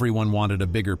 everyone wanted a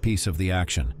bigger piece of the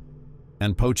action.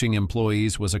 And poaching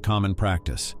employees was a common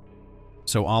practice.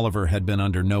 So Oliver had been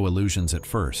under no illusions at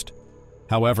first.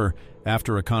 However,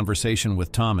 after a conversation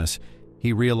with Thomas,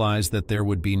 he realized that there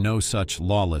would be no such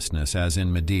lawlessness as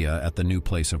in Medea at the new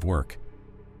place of work.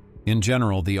 In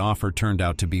general, the offer turned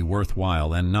out to be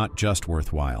worthwhile, and not just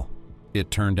worthwhile. It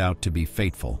turned out to be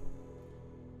fateful.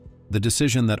 The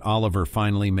decision that Oliver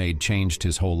finally made changed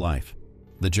his whole life.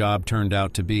 The job turned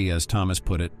out to be, as Thomas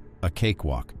put it, a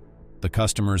cakewalk. The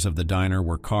customers of the diner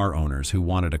were car owners who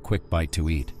wanted a quick bite to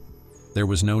eat. There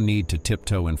was no need to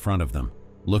tiptoe in front of them,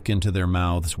 look into their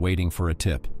mouths waiting for a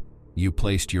tip. You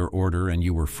placed your order and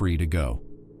you were free to go.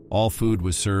 All food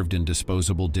was served in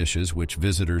disposable dishes which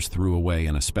visitors threw away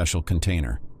in a special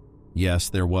container. Yes,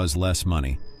 there was less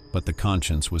money, but the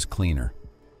conscience was cleaner,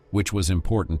 which was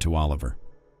important to Oliver.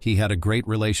 He had a great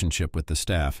relationship with the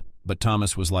staff, but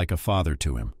Thomas was like a father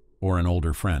to him, or an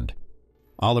older friend.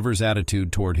 Oliver's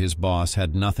attitude toward his boss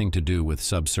had nothing to do with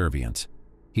subservience.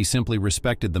 He simply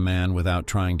respected the man without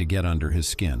trying to get under his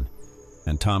skin,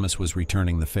 and Thomas was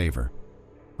returning the favor.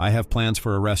 I have plans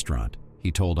for a restaurant,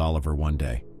 he told Oliver one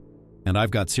day. And I've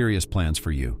got serious plans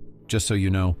for you. Just so you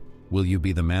know, will you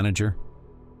be the manager?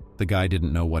 The guy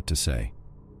didn't know what to say.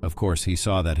 Of course, he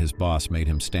saw that his boss made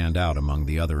him stand out among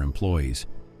the other employees,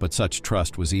 but such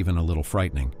trust was even a little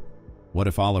frightening. What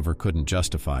if Oliver couldn't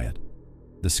justify it?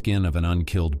 The skin of an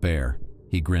unkilled bear,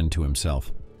 he grinned to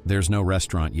himself. There's no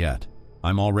restaurant yet.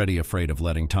 I'm already afraid of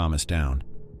letting Thomas down.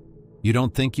 You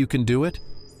don't think you can do it?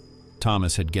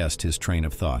 Thomas had guessed his train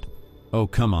of thought. Oh,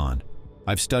 come on.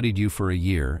 I've studied you for a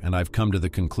year, and I've come to the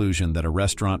conclusion that a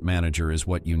restaurant manager is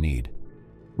what you need."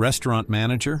 "Restaurant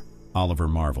manager?" Oliver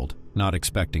marveled, not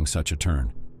expecting such a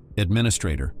turn.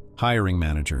 "Administrator, hiring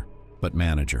manager, but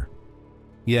manager."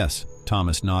 "Yes,"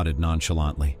 Thomas nodded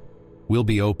nonchalantly. "We'll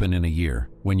be open in a year,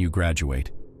 when you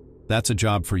graduate. That's a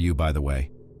job for you, by the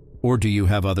way. Or do you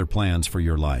have other plans for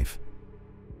your life?"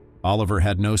 Oliver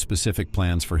had no specific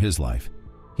plans for his life.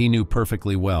 He knew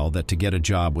perfectly well that to get a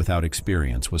job without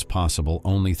experience was possible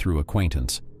only through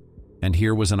acquaintance. And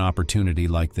here was an opportunity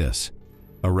like this.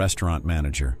 A restaurant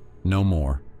manager, no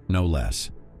more, no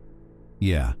less.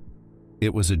 Yeah,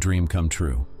 it was a dream come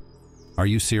true. "Are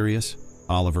you serious?"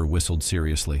 Oliver whistled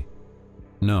seriously.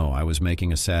 "No, I was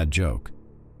making a sad joke."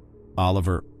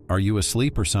 "Oliver, are you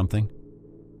asleep or something?"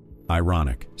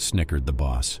 "Ironic," snickered the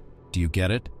boss. "Do you get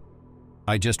it?"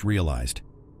 "I just realized."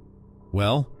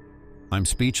 "Well, I'm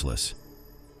speechless."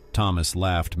 Thomas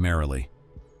laughed merrily.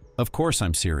 "Of course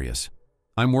I'm serious.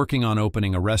 I'm working on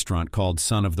opening a restaurant called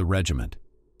Son of the Regiment.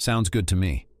 Sounds good to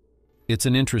me." "It's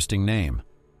an interesting name,"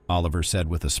 Oliver said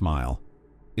with a smile.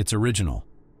 "It's original."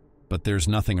 "But there's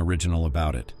nothing original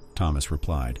about it," Thomas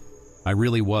replied. "I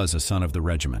really was a son of the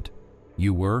regiment."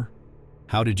 "You were?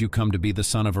 How did you come to be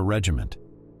the son of a regiment?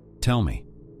 Tell me.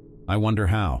 I wonder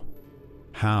how."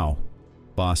 "How?"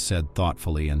 Boss said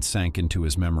thoughtfully and sank into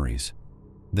his memories.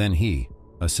 Then he,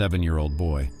 a 7-year-old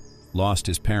boy, lost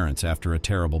his parents after a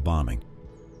terrible bombing.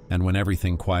 And when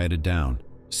everything quieted down,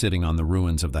 sitting on the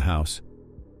ruins of the house,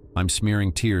 I'm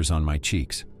smearing tears on my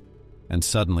cheeks. And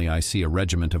suddenly I see a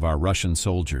regiment of our Russian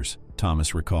soldiers,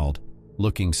 Thomas recalled,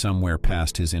 looking somewhere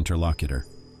past his interlocutor.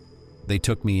 They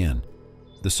took me in.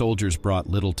 The soldiers brought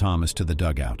little Thomas to the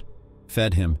dugout,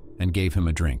 fed him, and gave him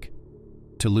a drink.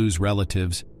 To lose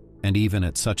relatives, and even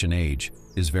at such an age,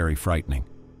 is very frightening.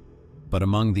 But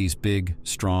among these big,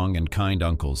 strong, and kind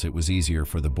uncles, it was easier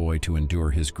for the boy to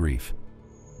endure his grief.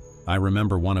 I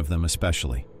remember one of them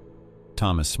especially.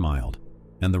 Thomas smiled,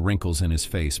 and the wrinkles in his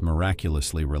face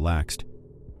miraculously relaxed.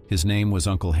 His name was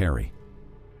Uncle Harry.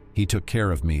 He took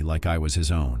care of me like I was his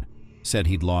own, said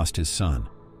he'd lost his son.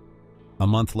 A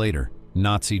month later,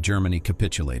 Nazi Germany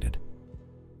capitulated.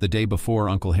 The day before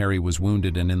Uncle Harry was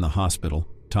wounded and in the hospital,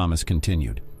 Thomas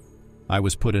continued. I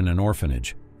was put in an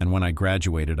orphanage, and when I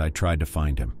graduated I tried to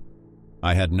find him.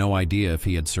 I had no idea if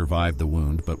he had survived the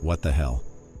wound, but what the hell.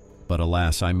 But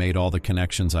alas, I made all the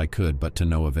connections I could, but to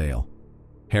no avail.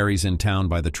 Harry's in town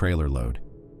by the trailer load.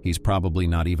 He's probably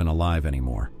not even alive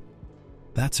anymore.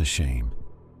 That's a shame.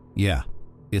 Yeah,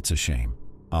 it's a shame,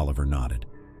 Oliver nodded.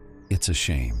 It's a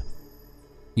shame.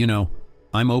 You know,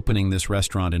 I'm opening this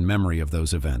restaurant in memory of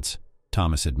those events,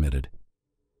 Thomas admitted.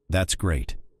 That's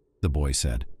great, the boy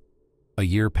said. A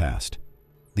year passed.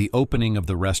 The opening of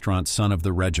the restaurant Son of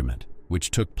the Regiment,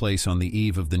 which took place on the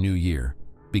eve of the new year,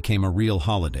 became a real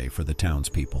holiday for the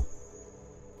townspeople.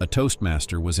 A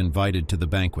toastmaster was invited to the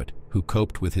banquet, who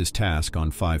coped with his task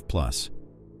on 5+.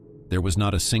 There was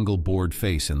not a single bored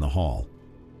face in the hall.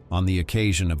 On the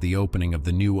occasion of the opening of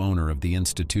the new owner of the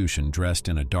institution dressed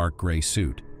in a dark gray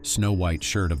suit, snow-white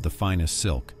shirt of the finest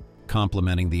silk,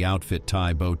 complementing the outfit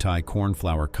bow tie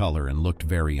cornflower color, and looked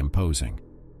very imposing.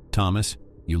 Thomas,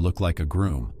 you look like a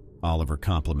groom, Oliver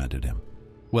complimented him.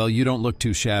 Well, you don't look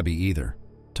too shabby either,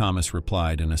 Thomas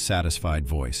replied in a satisfied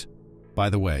voice. By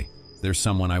the way, there's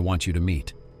someone I want you to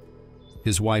meet.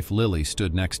 His wife Lily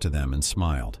stood next to them and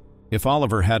smiled. If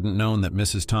Oliver hadn't known that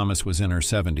Mrs. Thomas was in her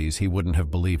 70s, he wouldn't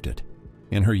have believed it.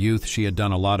 In her youth, she had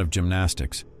done a lot of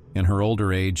gymnastics. In her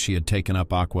older age, she had taken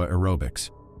up aqua aerobics.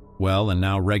 Well, and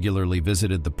now regularly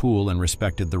visited the pool and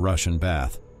respected the Russian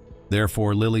bath.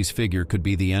 Therefore, Lily's figure could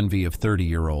be the envy of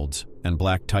 30-year-olds, and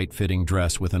black tight-fitting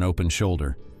dress with an open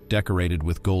shoulder, decorated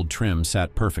with gold trim,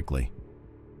 sat perfectly.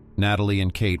 Natalie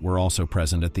and Kate were also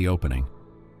present at the opening.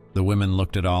 The women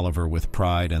looked at Oliver with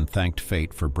pride and thanked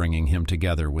fate for bringing him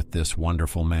together with this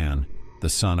wonderful man, the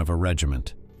son of a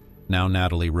regiment. Now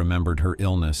Natalie remembered her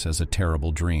illness as a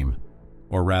terrible dream.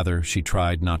 Or rather, she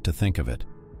tried not to think of it.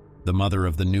 The mother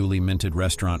of the newly minted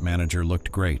restaurant manager looked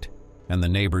great, and the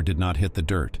neighbor did not hit the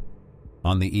dirt.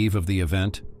 On the eve of the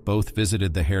event, both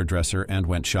visited the hairdresser and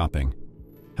went shopping.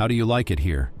 How do you like it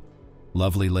here?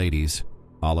 Lovely ladies,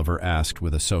 Oliver asked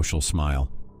with a social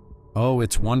smile. Oh,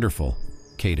 it's wonderful,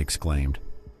 Kate exclaimed.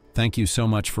 Thank you so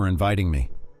much for inviting me.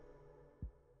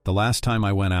 The last time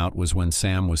I went out was when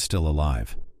Sam was still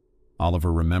alive.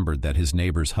 Oliver remembered that his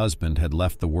neighbor's husband had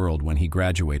left the world when he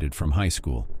graduated from high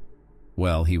school.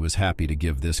 Well, he was happy to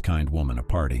give this kind woman a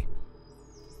party.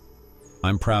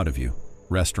 I'm proud of you,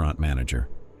 restaurant manager.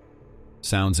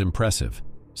 Sounds impressive,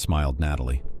 smiled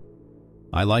Natalie.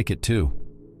 I like it too,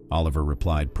 Oliver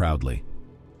replied proudly.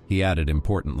 He added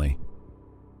importantly,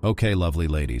 Okay, lovely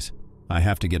ladies. I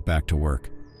have to get back to work.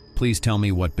 Please tell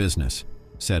me what business,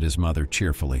 said his mother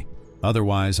cheerfully.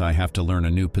 Otherwise, I have to learn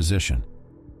a new position.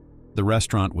 The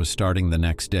restaurant was starting the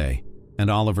next day, and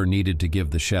Oliver needed to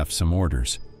give the chef some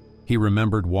orders. He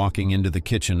remembered walking into the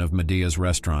kitchen of Medea's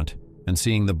restaurant and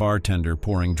seeing the bartender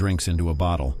pouring drinks into a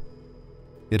bottle.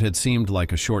 It had seemed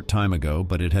like a short time ago,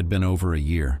 but it had been over a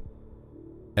year.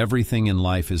 Everything in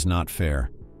life is not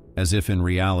fair, as if in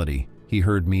reality, he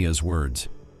heard Mia's words.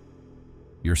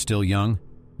 You're still young,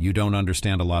 you don't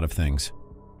understand a lot of things.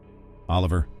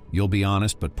 Oliver, you'll be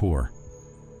honest but poor.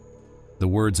 The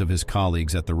words of his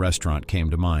colleagues at the restaurant came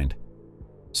to mind.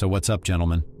 So what's up,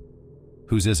 gentlemen?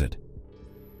 Whose is it?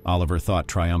 Oliver thought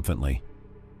triumphantly.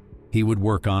 He would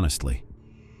work honestly.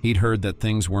 He'd heard that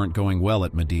things weren't going well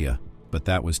at Medea, but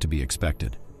that was to be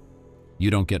expected.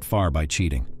 You don't get far by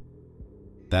cheating.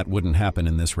 That wouldn't happen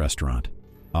in this restaurant,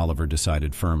 Oliver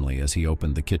decided firmly as he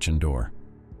opened the kitchen door.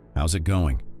 How's it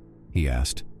going? He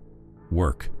asked.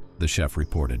 Work, the chef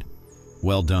reported.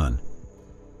 Well done.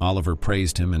 Oliver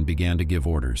praised him and began to give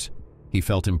orders. He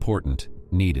felt important,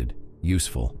 needed,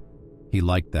 useful. He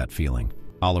liked that feeling.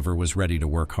 Oliver was ready to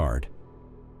work hard.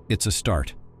 It's a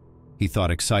start, he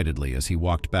thought excitedly as he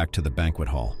walked back to the banquet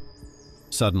hall.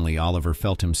 Suddenly, Oliver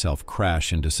felt himself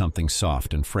crash into something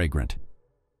soft and fragrant.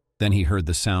 Then he heard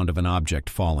the sound of an object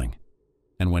falling,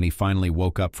 and when he finally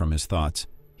woke up from his thoughts,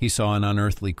 he saw an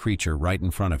unearthly creature right in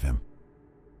front of him.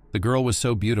 The girl was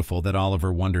so beautiful that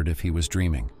Oliver wondered if he was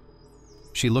dreaming.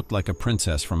 She looked like a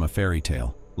princess from a fairy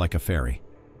tale, like a fairy.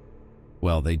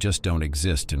 Well, they just don't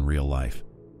exist in real life.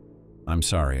 I'm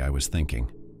sorry, I was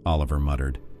thinking, Oliver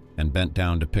muttered, and bent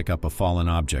down to pick up a fallen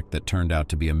object that turned out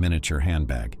to be a miniature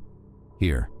handbag.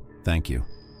 Here, thank you.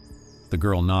 The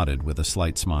girl nodded with a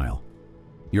slight smile.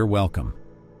 You're welcome.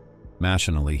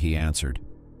 Machinally, he answered,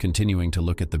 continuing to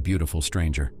look at the beautiful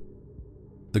stranger.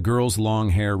 The girl's long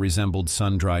hair resembled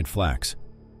sun-dried flax.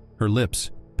 Her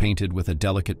lips, painted with a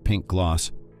delicate pink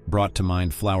gloss, brought to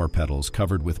mind flower petals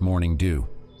covered with morning dew,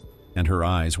 and her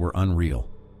eyes were unreal,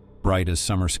 bright as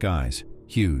summer skies,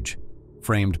 huge,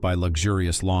 framed by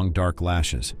luxurious long dark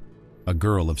lashes. A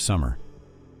girl of summer.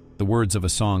 The words of a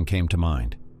song came to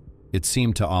mind. It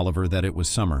seemed to Oliver that it was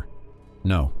summer.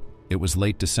 No, it was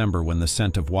late December when the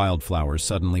scent of wildflowers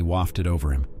suddenly wafted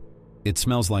over him. It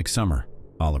smells like summer,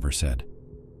 Oliver said.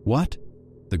 What?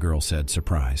 The girl said,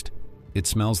 surprised. It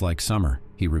smells like summer,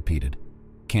 he repeated.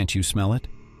 Can't you smell it?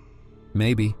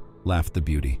 Maybe, laughed the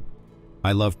beauty.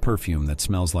 I love perfume that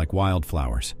smells like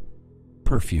wildflowers.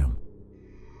 Perfume.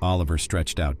 Oliver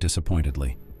stretched out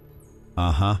disappointedly.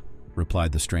 Uh-huh,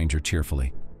 replied the stranger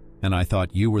cheerfully. And I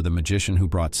thought you were the magician who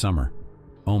brought summer.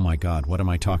 Oh my God, what am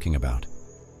I talking about?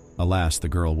 Alas, the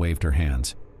girl waved her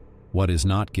hands. What is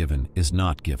not given is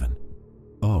not given.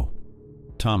 Oh.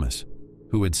 Thomas,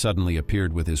 who had suddenly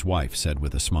appeared with his wife, said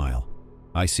with a smile.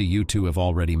 I see you two have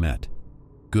already met.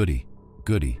 Goody,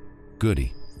 goody,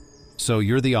 goody. So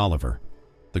you're the Oliver,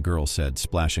 the girl said,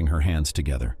 splashing her hands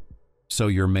together. So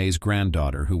you're May's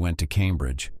granddaughter who went to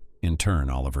Cambridge, in turn,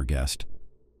 Oliver guessed.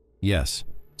 Yes,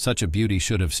 such a beauty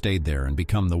should have stayed there and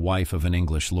become the wife of an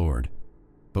English lord.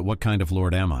 But what kind of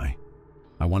lord am I?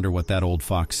 I wonder what that old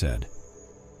fox said.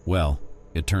 Well,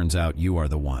 it turns out you are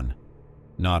the one,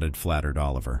 nodded flattered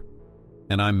Oliver.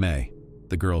 And I'm May,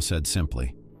 the girl said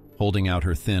simply, holding out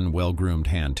her thin, well-groomed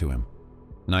hand to him.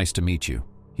 Nice to meet you,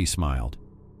 he smiled.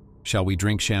 Shall we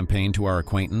drink champagne to our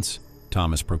acquaintance?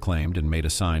 Thomas proclaimed and made a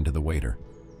sign to the waiter.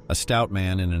 A stout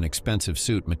man in an expensive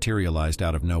suit materialized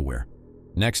out of nowhere.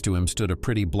 Next to him stood a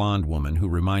pretty blonde woman who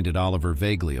reminded Oliver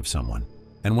vaguely of someone.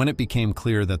 And when it became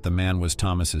clear that the man was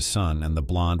Thomas's son and the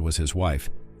blonde was his wife,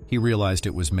 he realized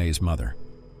it was May's mother.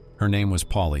 Her name was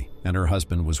Polly, and her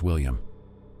husband was William.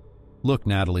 Look,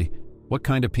 Natalie, what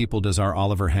kind of people does our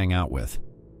Oliver hang out with?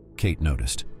 Kate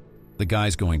noticed. The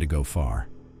guy's going to go far.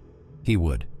 He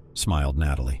would, smiled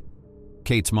Natalie.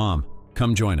 Kate's mom,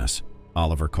 come join us,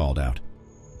 Oliver called out.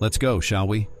 Let's go, shall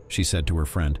we? She said to her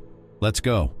friend. Let's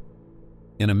go.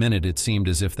 In a minute, it seemed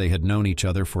as if they had known each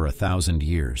other for 1,000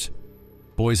 years.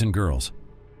 Boys and girls,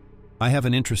 I have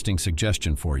an interesting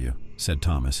suggestion for you, said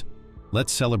Thomas.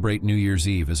 Let's celebrate New Year's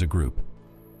Eve as a group.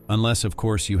 Unless, of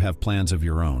course, you have plans of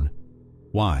your own.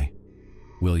 Why?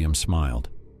 William smiled.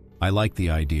 I like the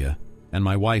idea, and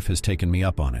my wife has taken me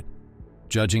up on it.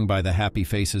 Judging by the happy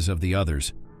faces of the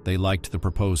others, they liked the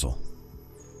proposal.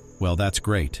 Well, that's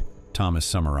great, Thomas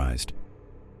summarized.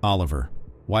 Oliver,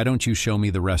 why don't you show me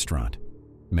the restaurant?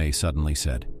 May suddenly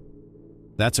said.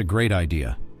 That's a great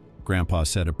idea, Grandpa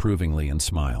said approvingly and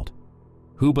smiled.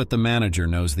 Who but the manager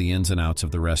knows the ins and outs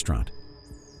of the restaurant?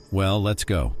 Well, let's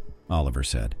go, Oliver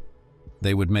said.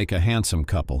 They would make a handsome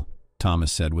couple,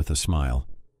 Thomas said with a smile.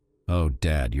 "Oh,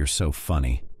 Dad, you're so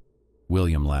funny."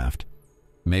 William laughed.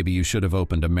 "Maybe you should have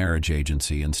opened a marriage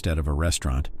agency instead of a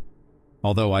restaurant.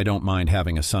 Although I don't mind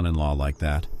having a son-in-law like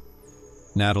that."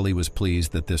 Natalie was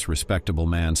pleased that this respectable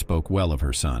man spoke well of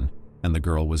her son, and the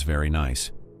girl was very nice.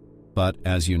 "But,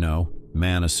 as you know,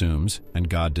 man assumes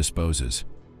and God disposes,"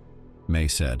 May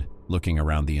said, looking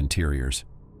around the interiors.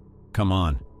 "Come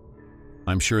on."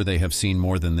 "I'm sure they have seen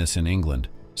more than this in England,"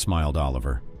 smiled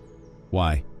Oliver.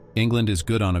 "Why, England is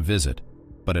good on a visit,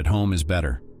 but at home is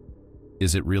better."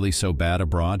 "Is it really so bad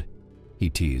abroad?" he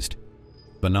teased.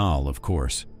 "Banal, of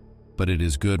course, but it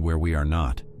is good where we are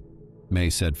not," May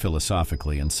said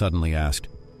philosophically, and suddenly asked,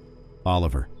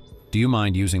 "Oliver, do you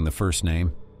mind using the first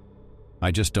name?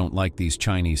 I just don't like these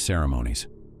Chinese ceremonies."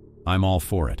 "I'm all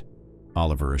for it,"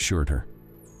 Oliver assured her.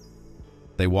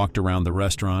 They walked around the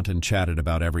restaurant and chatted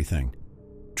about everything.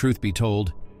 Truth be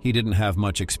told, he didn't have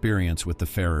much experience with the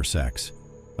fairer sex.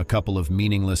 A couple of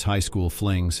meaningless high school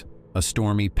flings, a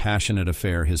stormy, passionate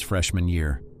affair his freshman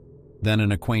year, then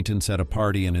an acquaintance at a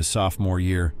party in his sophomore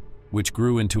year, which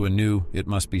grew into a new, it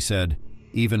must be said,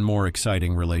 even more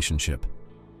exciting relationship.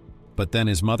 But then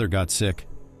his mother got sick,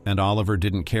 and Oliver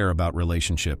didn't care about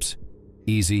relationships.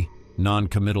 Easy,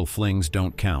 non-committal flings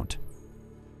don't count.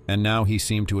 And now he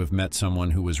seemed to have met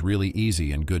someone who was really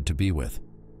easy and good to be with.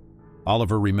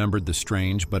 Oliver remembered the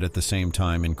strange but at the same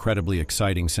time incredibly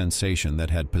exciting sensation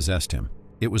that had possessed him.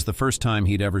 It was the first time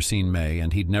he'd ever seen May,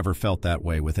 and he'd never felt that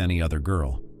way with any other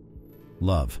girl.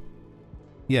 Love.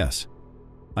 Yes,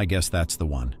 I guess that's the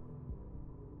one.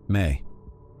 "May,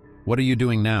 what are you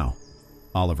doing now?"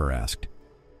 Oliver asked.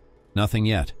 "Nothing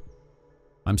yet.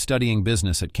 I'm studying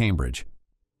business at Cambridge.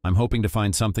 I'm hoping to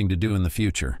find something to do in the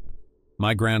future.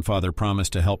 My grandfather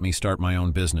promised to help me start my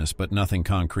own business, but nothing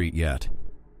concrete yet.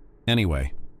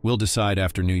 Anyway, we'll decide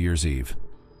after New Year's Eve."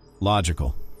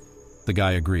 "Logical," the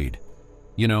guy agreed.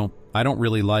 "You know, I don't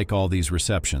really like all these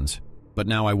receptions, but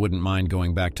now I wouldn't mind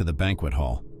going back to the banquet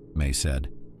hall," May said.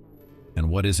 "And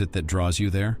what is it that draws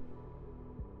you there?"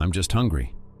 "I'm just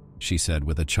hungry," she said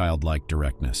with a childlike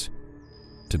directness.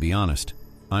 "To be honest,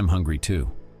 I'm hungry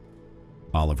too,"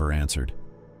 Oliver answered.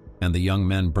 And the young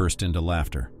men burst into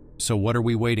laughter. "So what are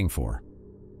we waiting for?"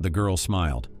 The girl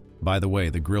smiled. "By the way,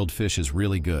 the grilled fish is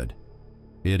really good."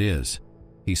 "It is,"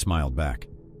 he smiled back.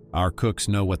 "Our cooks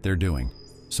know what they're doing,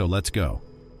 so let's go."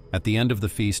 At the end of the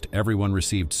feast, everyone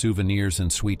received souvenirs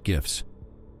and sweet gifts.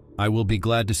 "I will be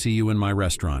glad to see you in my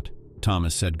restaurant,"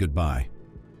 Thomas said goodbye.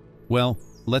 "Well,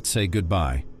 let's say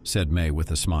goodbye," said May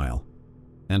with a smile.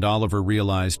 And Oliver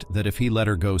realized that if he let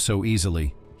her go so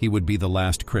easily, he would be the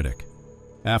last critic.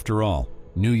 After all,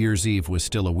 New Year's Eve was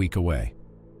still a week away.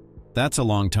 "That's a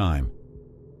long time.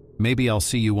 Maybe I'll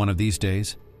see you one of these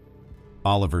days?"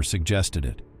 Oliver suggested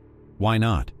it. "Why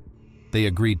not?" They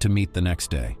agreed to meet the next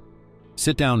day.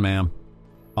 "Sit down, ma'am,"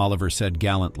 Oliver said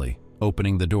gallantly,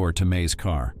 opening the door to May's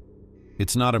car.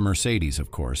 "It's not a Mercedes,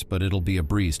 of course, but it'll be a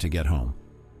breeze to get home."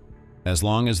 "As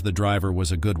long as the driver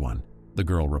was a good one," the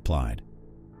girl replied.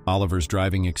 Oliver's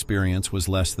driving experience was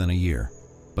less than a year,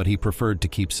 but he preferred to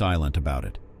keep silent about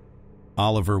it.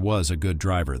 Oliver was a good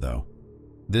driver, though.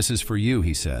 "This is for you,"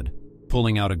 he said,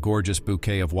 pulling out a gorgeous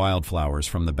bouquet of wildflowers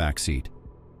from the back seat.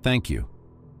 "Thank you."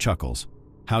 Chuckles.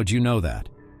 "How'd you know that?"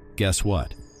 "Guess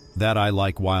what? That I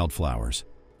like wildflowers."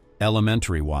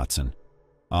 "Elementary, Watson."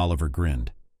 Oliver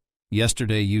grinned.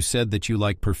 "Yesterday you said that you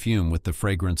like perfume with the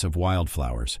fragrance of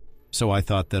wildflowers, so I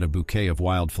thought that a bouquet of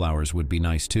wildflowers would be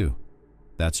nice too."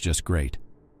 "That's just great,"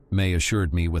 May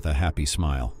assured me with a happy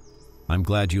smile. "I'm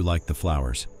glad you like the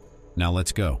flowers. Now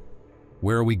let's go."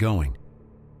 "Where are we going?"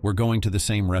 "We're going to the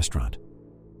same restaurant."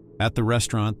 At the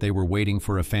restaurant, they were waiting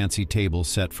for a fancy table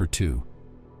set for two.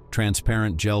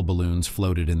 Transparent gel balloons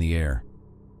floated in the air.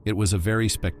 It was a very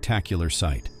spectacular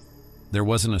sight. There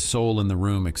wasn't a soul in the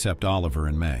room except Oliver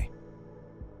and May.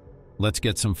 "Let's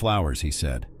get some flowers," he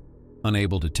said,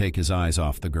 unable to take his eyes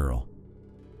off the girl.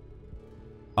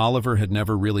 Oliver had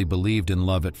never really believed in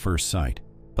love at first sight,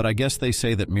 but I guess they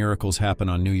say that miracles happen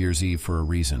on New Year's Eve for a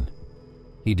reason.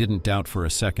 He didn't doubt for a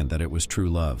second that it was true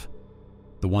love.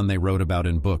 The one they wrote about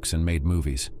in books and made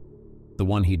movies. The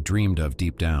one he'd dreamed of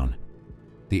deep down.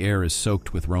 The air is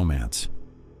soaked with romance,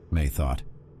 May thought.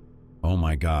 Oh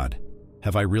my God,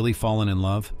 have I really fallen in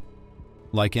love?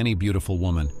 Like any beautiful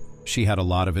woman, she had a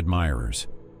lot of admirers.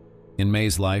 In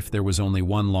May's life, there was only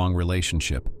one long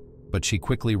relationship, but she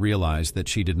quickly realized that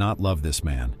she did not love this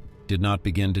man, did not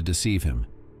begin to deceive him,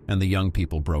 and the young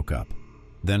people broke up.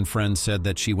 Then friends said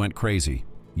that she went crazy.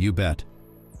 You bet.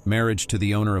 Marriage to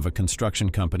the owner of a construction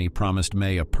company promised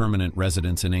May a permanent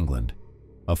residence in England.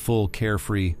 A full,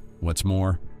 carefree, what's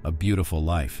more, a beautiful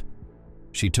life.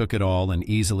 She took it all and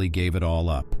easily gave it all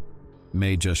up.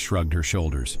 May just shrugged her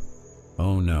shoulders.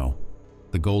 Oh no,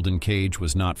 the golden cage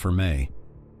was not for May.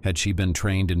 Had she been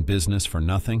trained in business for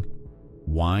nothing?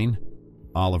 Wine?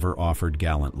 Oliver offered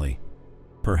gallantly.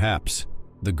 Perhaps,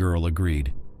 the girl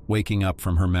agreed, waking up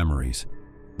from her memories.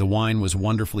 The wine was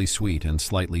wonderfully sweet and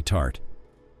slightly tart.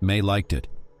 May liked it.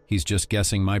 He's just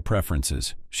guessing my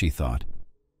preferences, she thought.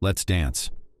 Let's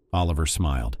dance. Oliver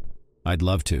smiled. I'd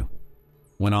love to.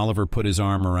 When Oliver put his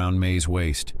arm around May's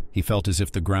waist, he felt as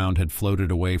if the ground had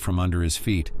floated away from under his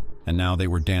feet, and now they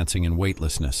were dancing in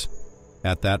weightlessness.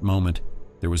 At that moment,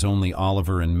 there was only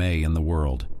Oliver and May in the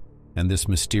world, and this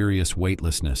mysterious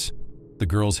weightlessness. The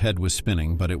girl's head was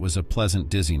spinning, but it was a pleasant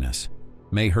dizziness.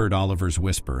 May heard Oliver's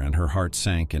whisper, and her heart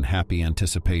sank in happy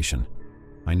anticipation.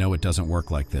 I know it doesn't work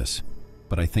like this,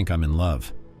 but I think I'm in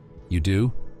love. You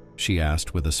do? She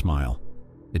asked with a smile.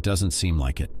 It doesn't seem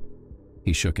like it.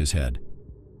 He shook his head.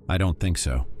 I don't think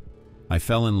so. I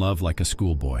fell in love like a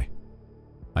schoolboy.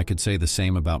 I could say the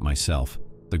same about myself,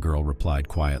 the girl replied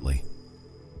quietly.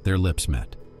 Their lips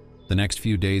met. The next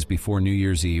few days before New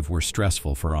Year's Eve were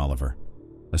stressful for Oliver.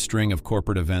 A string of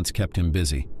corporate events kept him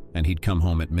busy, and he'd come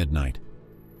home at midnight.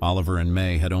 Oliver and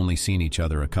May had only seen each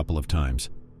other a couple of times.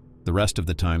 The rest of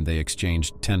the time they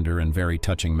exchanged tender and very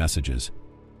touching messages.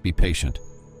 Be patient.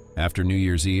 After New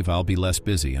Year's Eve, I'll be less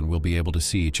busy and we'll be able to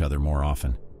see each other more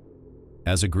often.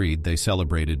 As agreed, they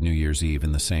celebrated New Year's Eve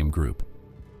in the same group.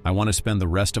 I want to spend the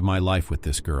rest of my life with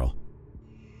this girl.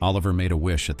 Oliver made a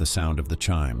wish at the sound of the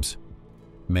chimes.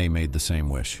 May made the same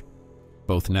wish.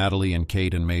 Both Natalie and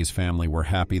Kate and May's family were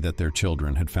happy that their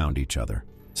children had found each other.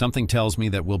 Something tells me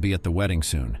that we'll be at the wedding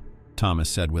soon, Thomas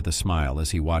said with a smile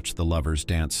as he watched the lovers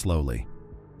dance slowly.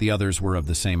 The others were of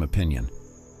the same opinion.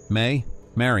 May,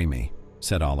 marry me,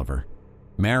 said Oliver.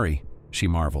 Marry, she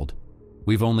marveled.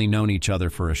 We've only known each other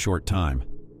for a short time.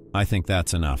 I think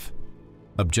that's enough,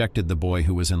 objected the boy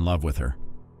who was in love with her.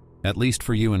 At least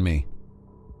for you and me.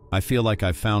 I feel like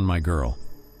I've found my girl.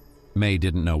 May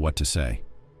didn't know what to say.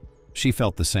 She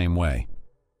felt the same way.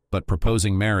 But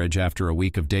proposing marriage after a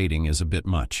week of dating is a bit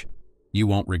much. You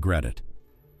won't regret it.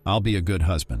 I'll be a good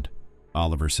husband,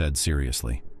 Oliver said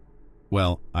seriously.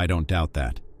 Well, I don't doubt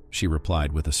that, she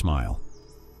replied with a smile.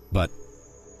 But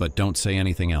don't say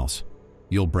anything else.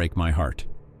 You'll break my heart.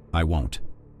 I won't.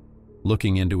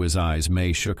 Looking into his eyes,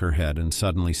 May shook her head and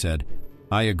suddenly said,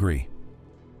 I agree.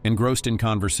 Engrossed in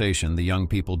conversation, the young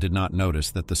people did not notice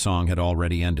that the song had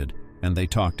already ended, and they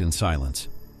talked in silence.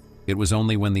 It was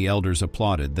only when the elders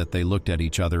applauded that they looked at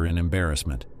each other in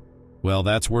embarrassment. Well,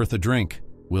 that's worth a drink,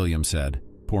 William said,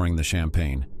 pouring the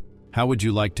champagne. How would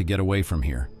you like to get away from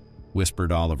here?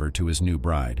 Whispered Oliver to his new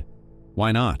bride.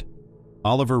 Why not?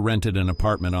 Oliver rented an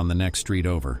apartment on the next street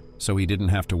over, so he didn't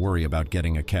have to worry about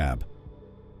getting a cab.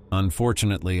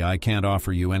 Unfortunately, I can't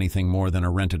offer you anything more than a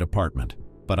rented apartment,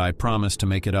 but I promise to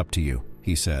make it up to you,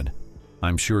 he said.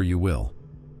 I'm sure you will.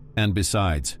 And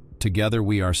besides, together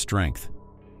we are strength.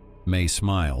 May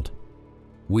smiled.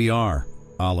 We are,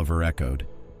 Oliver echoed.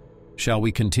 Shall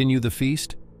we continue the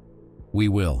feast? We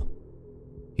will.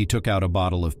 He took out a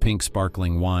bottle of pink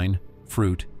sparkling wine,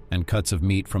 fruit, and cuts of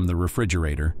meat from the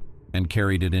refrigerator and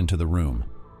carried it into the room.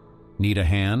 Need a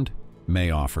hand? May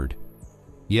offered.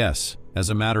 Yes, as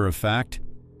a matter of fact,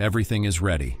 everything is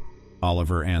ready,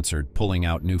 Oliver answered, pulling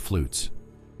out new flutes.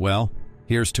 Well,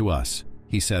 here's to us,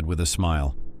 he said with a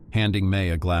smile, handing May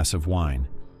a glass of wine.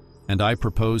 And I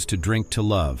propose to drink to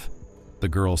love, the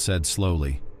girl said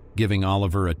slowly, giving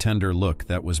Oliver a tender look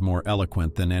that was more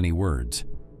eloquent than any words.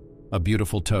 A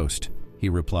beautiful toast, he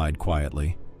replied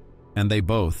quietly. And they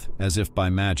both, as if by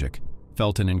magic,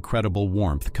 felt an incredible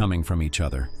warmth coming from each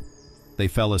other. They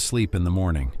fell asleep in the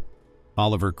morning.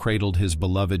 Oliver cradled his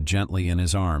beloved gently in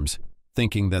his arms,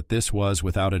 thinking that this was,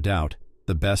 without a doubt,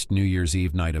 the best New Year's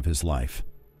Eve night of his life.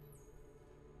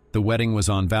 The wedding was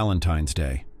on Valentine's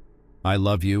Day. I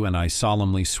love you and I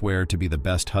solemnly swear to be the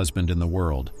best husband in the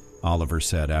world, Oliver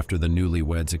said after the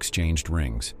newlyweds exchanged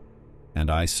rings. And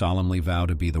I solemnly vow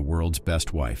to be the world's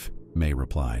best wife, May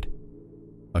replied.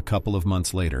 A couple of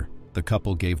months later, the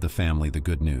couple gave the family the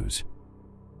good news.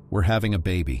 We're having a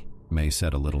baby, May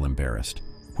said a little embarrassed.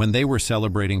 When they were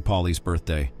celebrating Polly's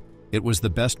birthday, it was the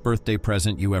best birthday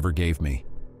present you ever gave me,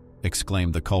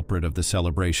 exclaimed the culprit of the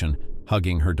celebration,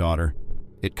 hugging her daughter.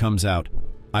 It comes out,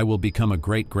 I will become a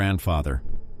great-grandfather.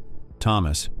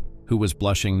 Thomas, who was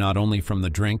blushing not only from the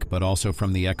drink but also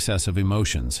from the excess of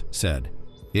emotions, said,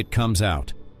 It comes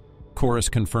out. Chorus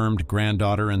confirmed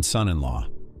granddaughter and son-in-law.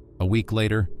 A week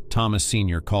later, Thomas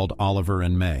Sr. called Oliver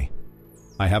and May.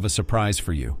 I have a surprise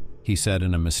for you, he said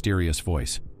in a mysterious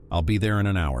voice. I'll be there in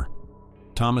an hour.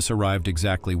 Thomas arrived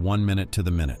exactly 1 minute to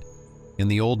the minute. In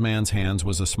the old man's hands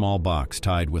was a small box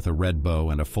tied with a red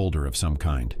bow and a folder of some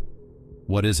kind.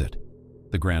 "What is it?"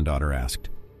 the granddaughter asked.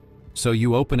 "So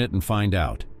you open it and find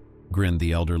out," grinned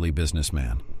the elderly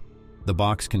businessman. The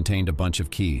box contained a bunch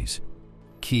of keys.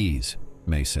 "Keys,"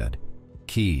 May said.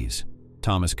 "Keys,"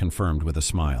 Thomas confirmed with a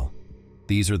smile.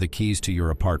 "These are the keys to your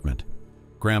apartment.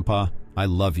 Grandpa, I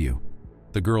love you."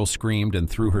 The girl screamed and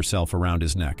threw herself around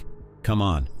his neck. "Come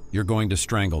on, you're going to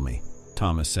strangle me,"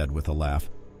 Thomas said with a laugh.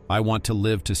 "I want to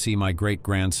live to see my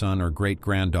great-grandson or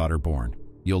great-granddaughter born.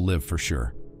 You'll live for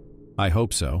sure." "I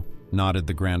hope so," nodded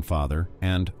the grandfather,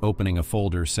 and, opening a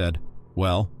folder, said,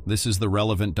 "Well, this is the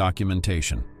relevant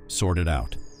documentation. Sort it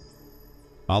out."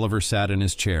 Oliver sat in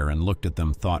his chair and looked at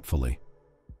them thoughtfully.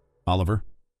 "Oliver,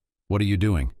 what are you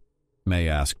doing?" May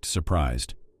asked,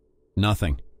 surprised.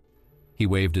 "Nothing." He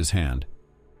waved his hand.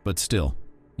 "But still,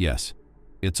 yes,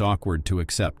 it's awkward to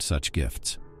accept such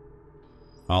gifts."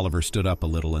 Oliver stood up a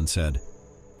little and said,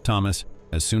 "Thomas,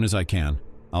 as soon as I can,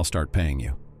 I'll start paying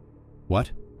you."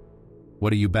 "What?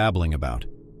 What are you babbling about?"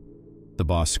 The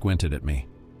boss squinted at me.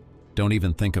 "Don't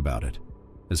even think about it.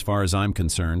 As far as I'm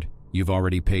concerned, you've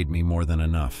already paid me more than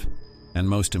enough. And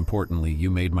most importantly,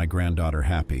 you made my granddaughter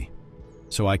happy.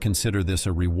 So I consider this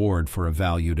a reward for a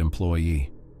valued employee."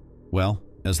 "Well,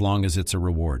 as long as it's a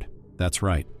reward. That's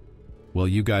right. Well,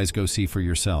 you guys go see for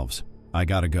yourselves. I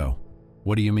gotta go."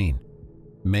 "What do you mean?"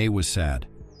 May was sad.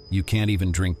 "You can't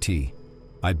even drink tea.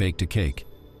 I baked a cake.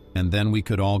 And then we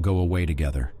could all go away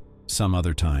together. Some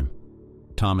other time."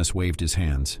 Thomas waved his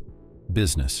hands.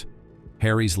 "Business."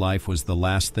 Harry's life was the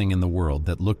last thing in the world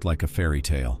that looked like a fairy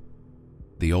tale.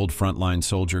 The old frontline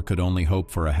soldier could only hope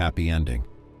for a happy ending.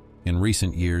 In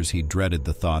recent years, he dreaded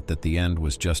the thought that the end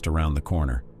was just around the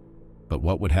corner. But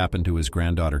what would happen to his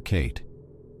granddaughter Kate?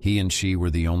 He and she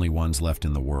were the only ones left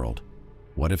in the world.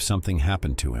 What if something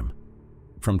happened to him?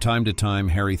 From time to time,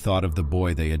 Harry thought of the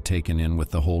boy they had taken in with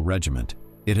the whole regiment.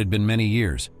 It had been many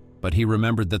years, but he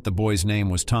remembered that the boy's name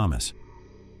was Thomas.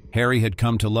 Harry had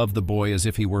come to love the boy as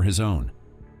if he were his own.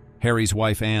 Harry's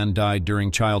wife Anne died during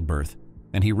childbirth,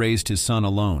 and he raised his son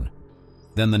alone.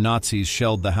 Then the Nazis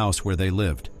shelled the house where they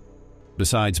lived.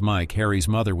 Besides Mike, Harry's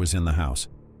mother was in the house.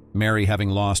 Mary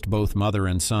having lost both mother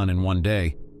and son in one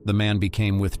day, the man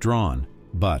became withdrawn.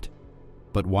 But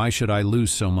why should I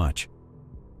lose so much?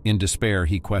 In despair,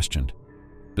 he questioned.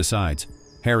 Besides,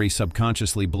 Harry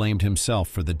subconsciously blamed himself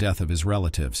for the death of his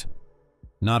relatives.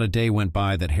 Not a day went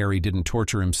by that Harry didn't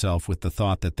torture himself with the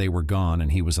thought that they were gone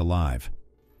and he was alive.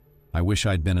 I wish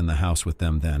I'd been in the house with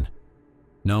them then.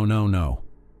 No, no, no.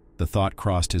 The thought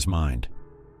crossed his mind.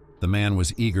 The man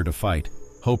was eager to fight,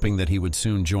 hoping that he would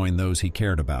soon join those he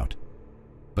cared about.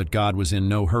 But God was in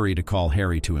no hurry to call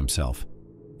Harry to himself.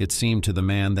 It seemed to the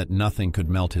man that nothing could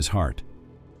melt his heart.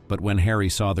 But when Harry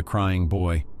saw the crying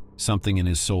boy, something in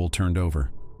his soul turned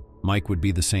over. Mike would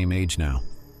be the same age now.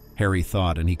 Harry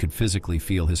thought, and he could physically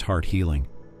feel his heart healing.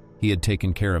 He had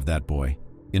taken care of that boy,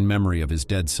 in memory of his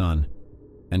dead son.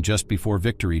 And just before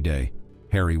Victory Day,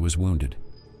 Harry was wounded.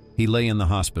 He lay in the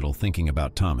hospital thinking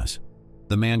about Thomas.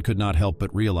 The man could not help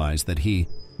but realize that he,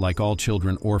 like all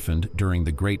children orphaned during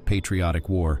the Great Patriotic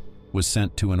War, was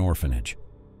sent to an orphanage.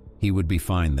 He would be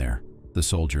fine there, the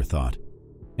soldier thought.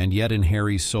 And yet in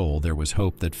Harry's soul there was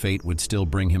hope that fate would still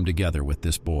bring him together with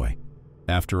this boy.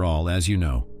 After all, as you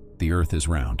know, the earth is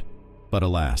round. But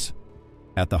alas,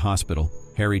 at the hospital,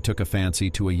 Harry took a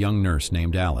fancy to a young nurse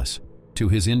named Alice. To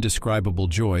his indescribable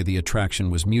joy, the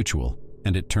attraction was mutual,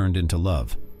 and it turned into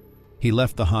love. He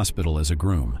left the hospital as a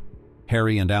groom.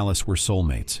 Harry and Alice were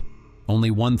soulmates. Only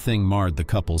one thing marred the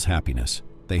couple's happiness.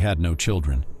 They had no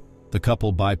children. The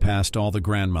couple bypassed all the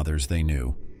grandmothers they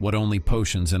knew, what only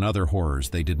potions and other horrors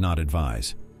they did not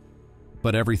advise.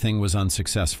 But everything was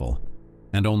unsuccessful,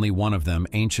 and only one of them,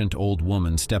 ancient old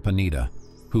woman Stepanida,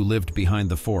 who lived behind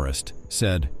the forest,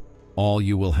 said, "All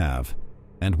you will have,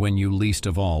 and when you least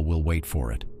of all will wait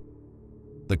for it."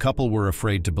 The couple were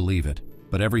afraid to believe it,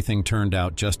 but everything turned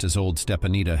out just as old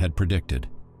Stepanida had predicted.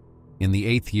 In the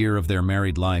 8th year of their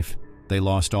married life, they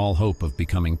lost all hope of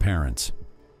becoming parents.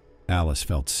 Alice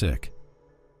felt sick.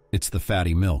 "It's the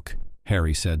fatty milk,"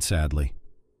 Harry said sadly.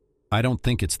 "I don't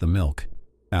think it's the milk,"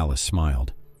 Alice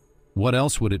smiled. "What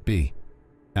else would it be?"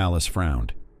 Alice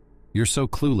frowned. "You're so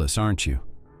clueless, aren't you?"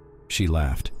 She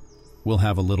laughed. "We'll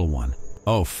have a little one."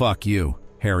 "Oh, fuck you,"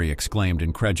 Harry exclaimed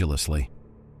incredulously.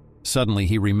 Suddenly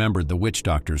he remembered the witch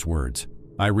doctor's words.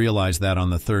 "I realized that on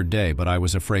the 3rd day, but I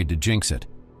was afraid to jinx it,"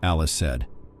 Alice said.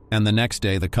 And the next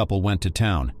day the couple went to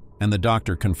town, and the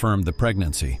doctor confirmed the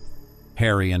pregnancy.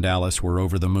 Harry and Alice were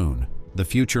over the moon. The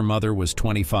future mother was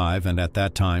 25, and at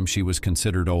that time she was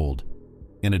considered old.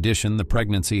 In addition, the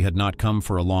pregnancy had not come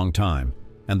for a long time,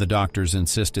 and the doctors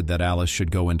insisted that Alice should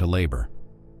go into labor.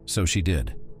 So she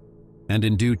did. And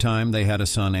in due time they had a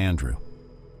son, Andrew.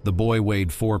 The boy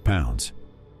weighed 4 pounds,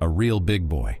 a real big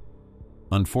boy.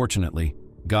 Unfortunately,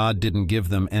 God didn't give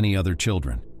them any other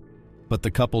children. But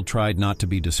the couple tried not to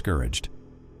be discouraged.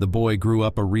 The boy grew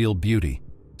up a real beauty,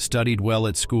 studied well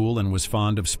at school, and was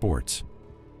fond of sports.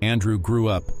 Andrew grew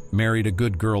up, married a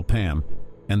good girl, Pam,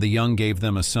 and the young gave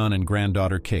them a son and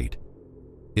granddaughter, Kate.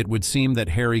 It would seem that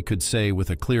Harry could say with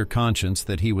a clear conscience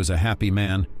that he was a happy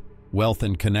man. Wealth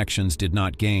and connections did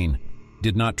not gain,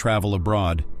 did not travel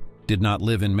abroad, did not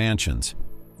live in mansions.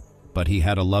 But he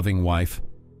had a loving wife,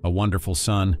 a wonderful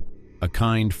son, a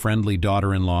kind, friendly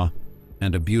daughter-in-law,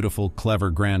 and a beautiful, clever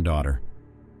granddaughter.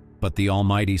 But the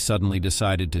Almighty suddenly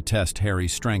decided to test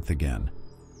Harry's strength again.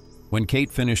 When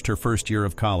Kate finished her first year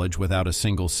of college without a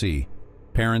single C,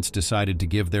 parents decided to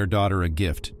give their daughter a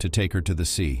gift to take her to the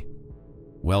sea.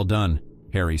 "Well done,"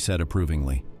 Harry said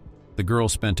approvingly. "The girl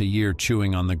spent a year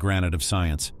chewing on the granite of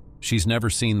science. She's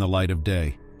never seen the light of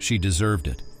day. She deserved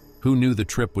it. Who knew the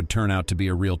trip would turn out to be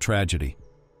a real tragedy?"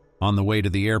 On the way to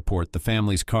the airport, the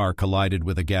family's car collided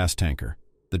with a gas tanker.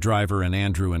 The driver and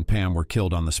Andrew and Pam were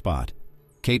killed on the spot.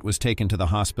 Kate was taken to the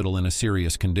hospital in a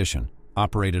serious condition,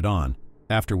 operated on,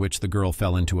 after which the girl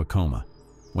fell into a coma.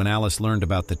 When Alice learned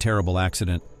about the terrible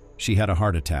accident, she had a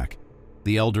heart attack.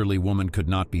 The elderly woman could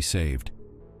not be saved.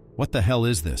 "What the hell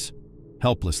is this?"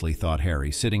 helplessly thought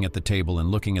Harry, sitting at the table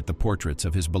and looking at the portraits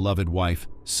of his beloved wife,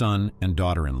 son, and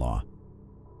daughter-in-law.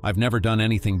 "I've never done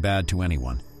anything bad to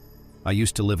anyone. I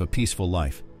used to live a peaceful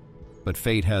life. But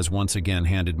fate has once again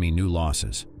handed me new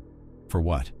losses. For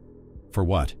what? For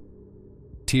what?"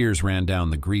 Tears ran down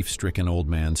the grief-stricken old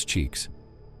man's cheeks.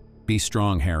 "Be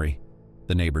strong, Harry,"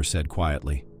 the neighbor said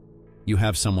quietly. "You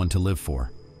have someone to live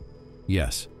for."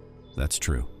 Yes, that's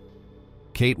true.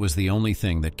 Kate was the only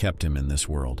thing that kept him in this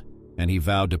world, and he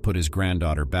vowed to put his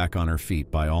granddaughter back on her feet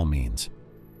by all means.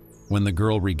 When the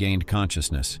girl regained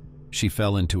consciousness, she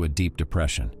fell into a deep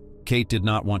depression. Kate did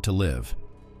not want to live.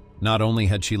 Not only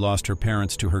had she lost her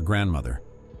parents to her grandmother,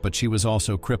 but she was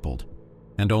also crippled,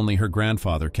 and only her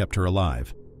grandfather kept her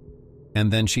alive.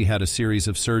 And then she had a series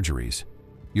of surgeries.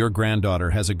 "Your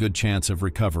granddaughter has a good chance of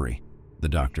recovery," the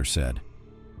doctor said.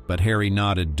 But Harry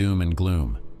nodded doom and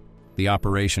gloom. The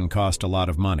operation cost a lot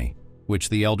of money, which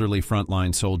the elderly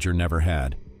frontline soldier never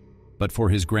had. But for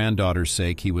his granddaughter's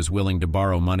sake, he was willing to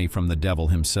borrow money from the devil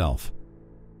himself.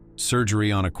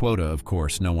 "Surgery on a quota, of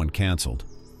course, no one canceled,"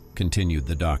 continued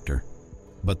the doctor.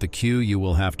 "But the queue you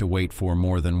will have to wait for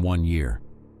more than 1 year.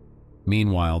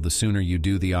 Meanwhile, the sooner you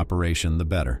do the operation, the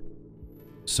better.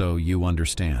 So you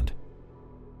understand."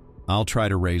 "I'll try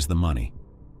to raise the money,"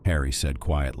 Harry said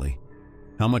quietly.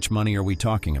 "How much money are we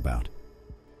talking about?"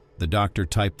 The doctor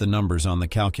typed the numbers on the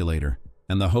calculator,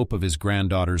 and the hope of his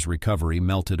granddaughter's recovery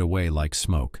melted away like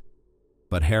smoke.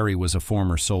 But Harry was a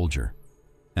former soldier,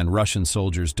 and Russian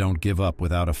soldiers don't give up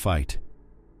without a fight.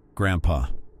 "Grandpa,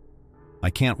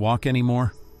 I can't walk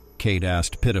anymore?" Kate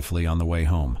asked pitifully on the way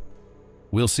home.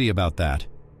 "We'll see about that,"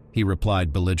 he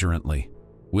replied belligerently.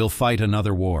 "We'll fight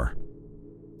another war."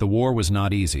 The war was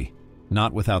not easy.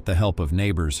 Not without the help of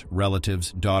neighbors,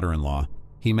 relatives, daughter-in-law.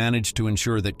 He managed to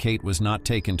ensure that Kate was not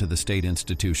taken to the state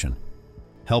institution.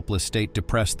 Helpless state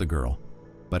depressed the girl,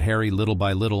 but Harry little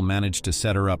by little managed to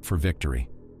set her up for victory.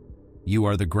 "You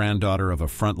are the granddaughter of a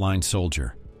frontline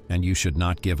soldier, and you should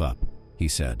not give up," he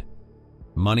said.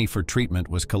 Money for treatment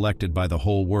was collected by the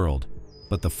whole world,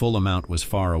 but the full amount was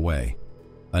far away.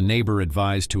 A neighbor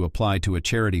advised to apply to a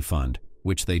charity fund,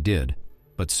 which they did,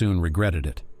 but soon regretted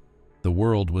it. The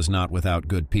world was not without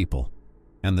good people,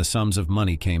 and the sums of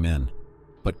money came in.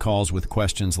 But calls with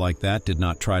questions like that did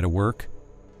not try to work,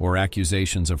 or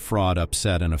accusations of fraud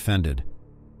upset and offended.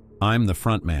 "I'm the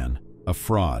front man, a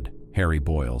fraud," Harry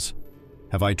boils.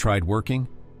 "Have I tried working?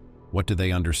 What do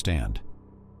they understand?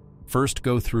 First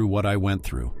go through what I went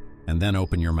through, and then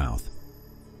open your mouth."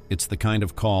 It's the kind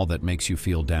of call that makes you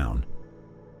feel down.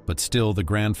 But still, the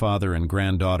grandfather and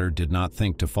granddaughter did not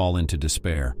think to fall into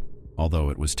despair, although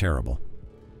it was terrible.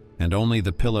 And only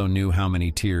the pillow knew how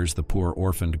many tears the poor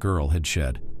orphaned girl had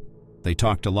shed. They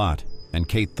talked a lot, and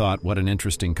Kate thought what an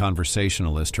interesting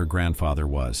conversationalist her grandfather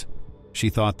was.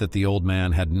 She thought that the old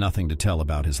man had nothing to tell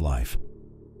about his life.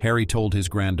 Harry told his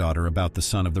granddaughter about the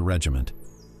son of the regiment.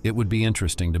 It would be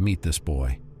interesting to meet this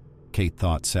boy, Kate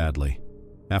thought sadly.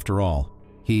 After all,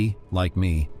 he, like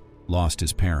me, lost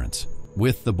his parents.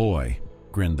 "With the boy,"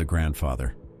 grinned the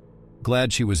grandfather.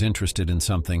 Glad she was interested in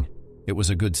something. It was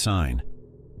a good sign.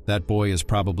 That boy is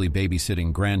probably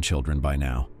babysitting grandchildren by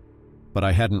now. But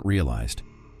I hadn't realized.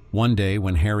 One day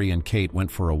when Harry and Kate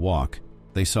went for a walk,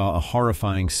 They saw a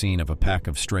horrifying scene of a pack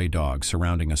of stray dogs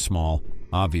surrounding a small,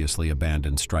 obviously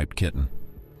abandoned striped kitten.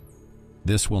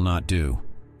 "This will not do,"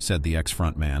 said the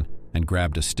ex-frontman, and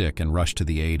grabbed a stick and rushed to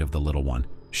the aid of the little one,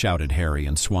 shouted Harry,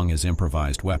 and swung his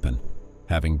improvised weapon.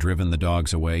 Having driven the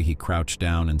dogs away, he crouched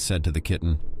down and said to the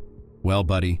kitten, "Well,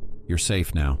 buddy, you're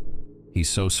safe now." "He's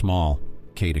so small,"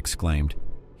 Kate exclaimed.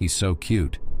 "He's so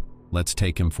cute. Let's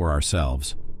take him for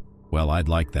ourselves." "Well, I'd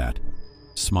like that,"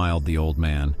 smiled the old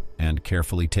man, and,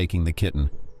 carefully taking the kitten,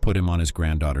 put him on his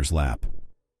granddaughter's lap.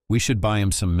 "We should buy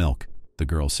him some milk," the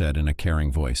girl said in a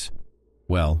caring voice.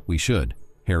 "Well, we should,"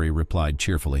 Harry replied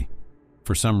cheerfully.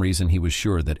 For some reason he was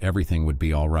sure that everything would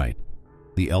be all right.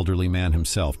 The elderly man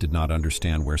himself did not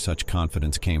understand where such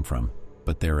confidence came from,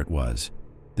 but there it was.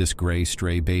 This gray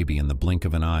stray baby in the blink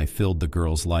of an eye filled the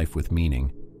girl's life with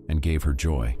meaning and gave her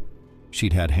joy.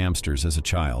 She'd had hamsters as a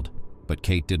child, but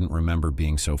Kate didn't remember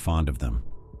being so fond of them.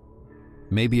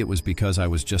 Maybe it was because I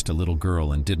was just a little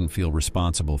girl and didn't feel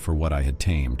responsible for what I had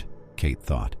tamed, Kate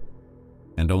thought.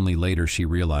 And only later she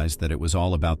realized that it was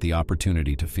all about the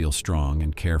opportunity to feel strong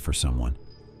and care for someone,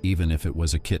 even if it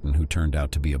was a kitten who turned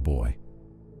out to be a boy.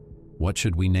 "What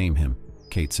should we name him?"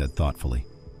 Kate said thoughtfully.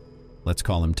 "Let's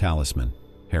call him Talisman,"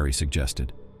 Harry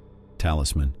suggested.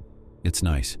 "Talisman. It's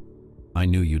nice. I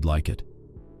knew you'd like it."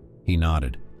 He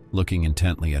nodded, looking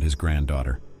intently at his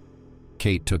granddaughter.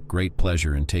 Kate took great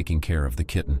pleasure in taking care of the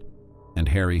kitten, and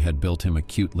Harry had built him a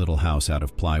cute little house out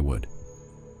of plywood.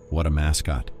 What a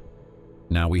mascot.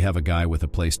 Now we have a guy with a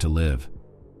place to live.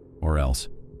 Or else.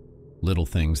 Little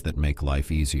things that make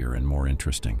life easier and more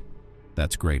interesting.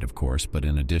 That's great, of course, but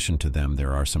in addition to them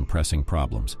there are some pressing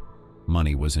problems.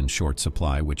 Money was in short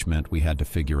supply, which meant we had to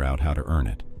figure out how to earn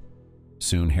it.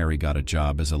 Soon Harry got a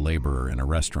job as a laborer in a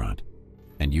restaurant.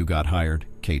 "And you got hired?"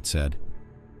 Kate said.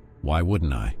 "Why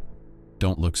wouldn't I?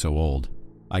 Don't look so old.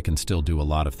 I can still do a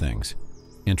lot of things."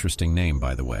 Interesting name,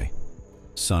 by the way.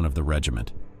 Son of the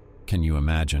regiment. Can you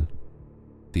imagine?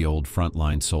 The old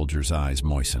frontline soldier's eyes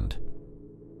moistened.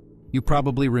 "You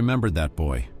probably remembered that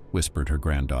boy," whispered her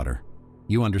granddaughter.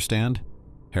 "You understand?"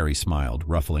 Harry smiled,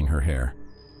 ruffling her hair.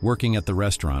 Working at the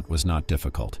restaurant was not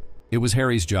difficult. It was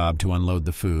Harry's job to unload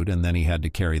the food, and then he had to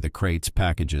carry the crates,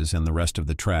 packages, and the rest of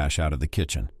the trash out of the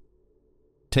kitchen.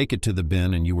 Take it to the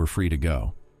bin and you were free to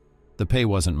go. The pay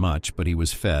wasn't much, but he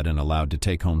was fed and allowed to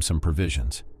take home some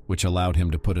provisions, which allowed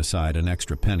him to put aside an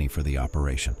extra penny for the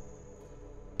operation.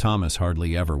 Thomas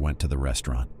hardly ever went to the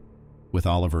restaurant. With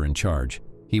Oliver in charge,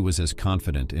 he was as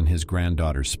confident in his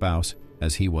granddaughter's spouse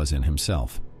as he was in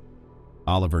himself.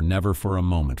 Oliver never for a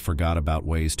moment forgot about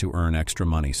ways to earn extra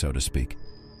money, so to speak.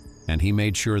 And he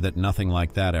made sure that nothing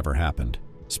like that ever happened,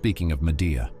 speaking of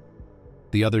Medea.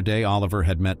 The other day Oliver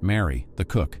had met Mary, the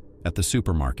cook, at the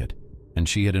supermarket, and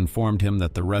she had informed him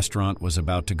that the restaurant was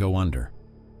about to go under.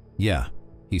 "Yeah,"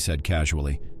 he said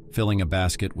casually, filling a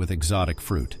basket with exotic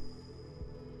fruit.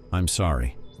 "I'm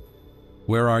sorry.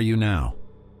 Where are you now?"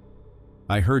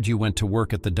 "I heard you went to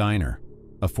work at the diner,"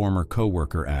 a former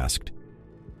co-worker asked.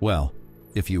 "Well,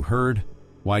 if you heard,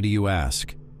 why do you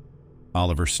ask?"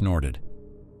 Oliver snorted.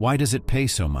 "Why does it pay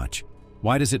so much?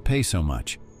 Why does it pay so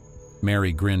much?"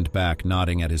 Mary grinned back,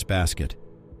 nodding at his basket.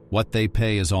 "What they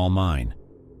pay is all mine,"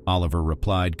 Oliver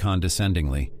replied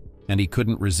condescendingly, and he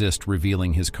couldn't resist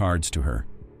revealing his cards to her.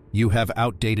 "You have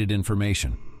outdated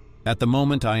information. At the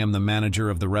moment I am the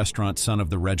manager of the restaurant Son of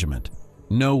the Regiment."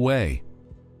 "No way!"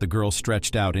 The girl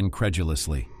stretched out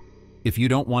incredulously. "If you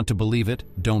don't want to believe it,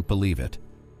 don't believe it."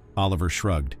 Oliver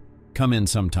shrugged. "Come in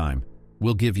sometime.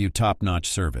 We'll give you top-notch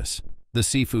service. The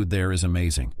seafood there is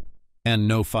amazing. And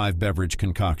no 5-beverage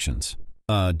concoctions.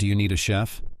 Do you need a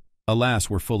chef?" "Alas,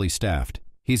 we're fully staffed.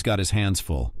 He's got his hands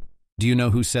full." "Do you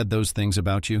know who said those things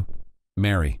about you?"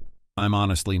 "Mary. I'm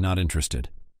honestly not interested,"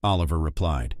 Oliver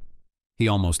replied. He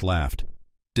almost laughed.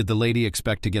 Did the lady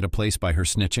expect to get a place by her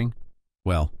snitching?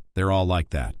 Well, they're all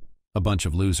like that. A bunch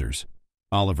of losers,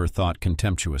 Oliver thought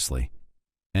contemptuously.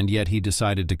 And yet he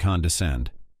decided to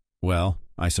condescend. "Well,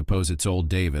 I suppose it's old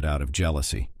David out of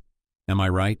jealousy. Am I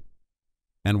right?"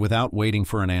 And without waiting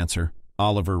for an answer,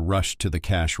 Oliver rushed to the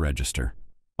cash register.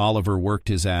 Oliver worked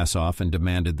his ass off and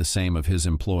demanded the same of his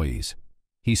employees.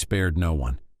 He spared no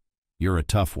one. "You're a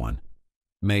tough one,"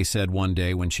 May said one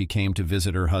day when she came to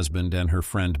visit her husband and her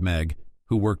friend Meg,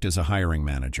 who worked as a hiring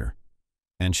manager.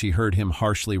 And she heard him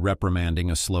harshly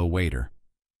reprimanding a slow waiter.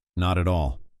 "Not at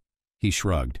all." He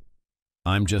shrugged.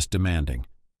 "I'm just demanding.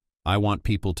 I want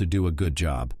people to do a good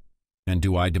job. And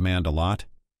do I demand a lot?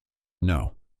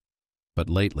 No." But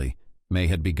lately, May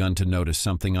had begun to notice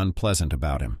something unpleasant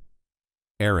about him.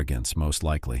 Arrogance, most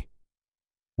likely.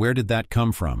 Where did that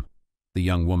come from? The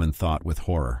young woman thought with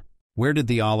horror. Where did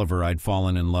the Oliver I'd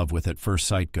fallen in love with at first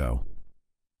sight go?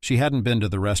 She hadn't been to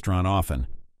the restaurant often,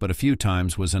 but a few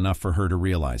times was enough for her to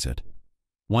realize it.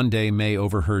 One day May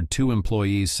overheard two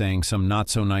employees saying some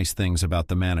not-so-nice things about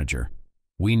the manager.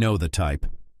 "We know the type."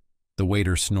 The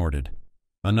waiter snorted.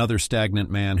 Another stagnant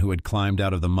man who had climbed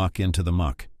out of the muck into the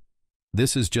muck.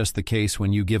 This is just the case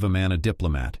when you give a man a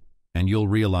diplomat, and you'll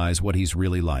realize what he's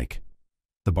really like.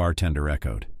 The bartender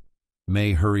echoed.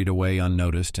 May hurried away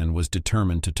unnoticed and was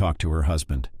determined to talk to her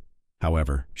husband.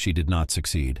 However, she did not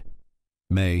succeed.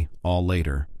 May, all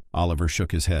later, Oliver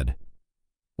shook his head.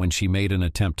 When she made an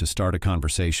attempt to start a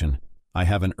conversation, "I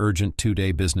have an urgent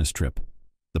 2-day business trip.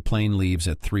 The plane leaves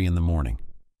at 3 in the morning.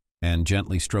 And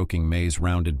gently stroking May's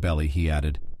rounded belly, he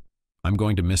added, "I'm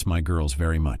going to miss my girls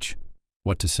very much."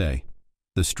 What to say?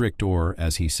 The strict or,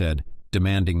 as he said,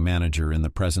 demanding manager in the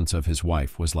presence of his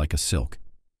wife was like a silk.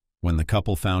 When the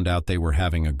couple found out they were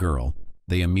having a girl,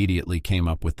 they immediately came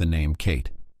up with the name Kate.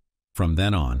 From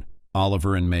then on,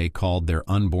 Oliver and May called their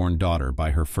unborn daughter by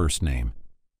her first name.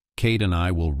 "Kate and I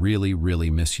will really,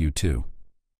 really miss you too."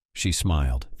 She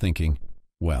smiled, thinking,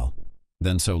 well,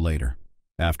 then so later.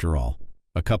 After all,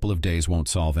 a couple of days won't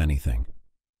solve anything.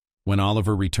 When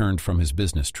Oliver returned from his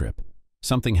business trip,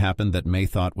 something happened that May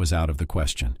thought was out of the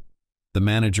question. The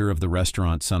manager of the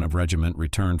restaurant Son of Regiment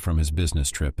returned from his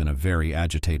business trip in a very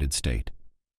agitated state.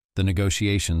 The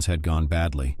negotiations had gone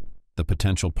badly, the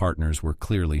potential partners were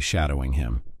clearly shadowing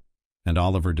him, and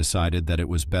Oliver decided that it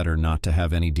was better not to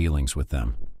have any dealings with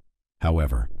them.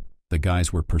 However, the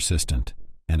guys were persistent,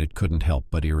 and it couldn't help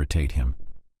but irritate him.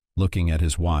 Looking at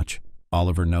his watch,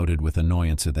 Oliver noted with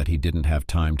annoyance that he didn't have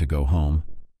time to go home,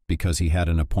 because he had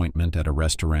an appointment at a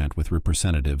restaurant with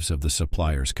representatives of the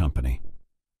supplier's company.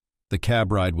 The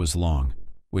cab ride was long,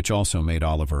 which also made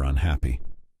Oliver unhappy.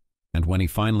 And when he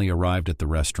finally arrived at the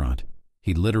restaurant,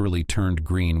 he literally turned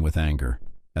green with anger,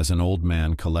 as an old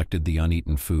man collected the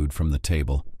uneaten food from the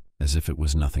table, as if it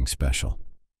was nothing special.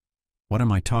 "What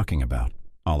am I talking about?"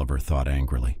 Oliver thought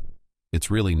angrily. "It's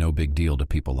really no big deal to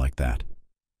people like that."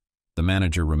 The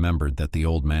manager remembered that the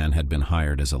old man had been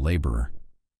hired as a laborer.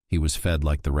 He was fed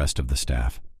like the rest of the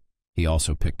staff. He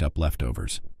also picked up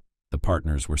leftovers. The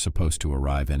partners were supposed to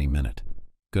arrive any minute.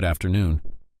 "Good afternoon,"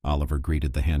 Oliver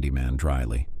greeted the handyman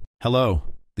dryly.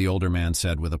 "Hello," the older man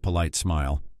said with a polite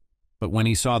smile. But when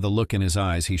he saw the look in his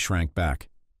eyes, he shrank back.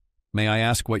 "May I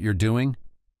ask what you're doing?"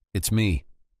 "It's me,"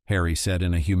 Harry said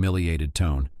in a humiliated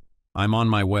tone. "I'm on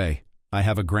my way. I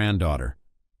have a granddaughter."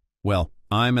 "Well,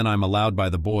 I'm allowed by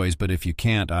the boys, but if you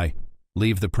can't,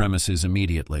 leave the premises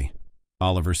immediately,"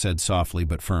 Oliver said softly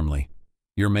but firmly.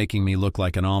 "You're making me look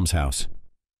like an almshouse."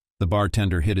 The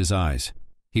bartender hid his eyes.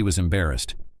 He was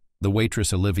embarrassed. The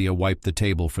waitress Olivia wiped the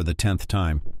table for the 10th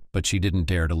time, but she didn't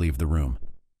dare to leave the room.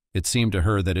 It seemed to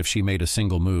her that if she made a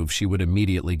single move, she would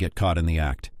immediately get caught in the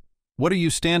act. "What are you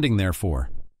standing there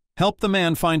for? Help the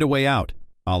man find a way out,"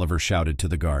 Oliver shouted to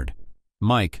the guard.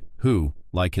 Mike, who,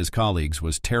 like his colleagues,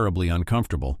 was terribly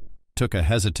uncomfortable, took a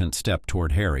hesitant step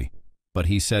toward Harry, but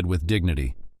he said with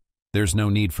dignity, "There's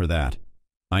no need for that.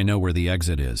 I know where the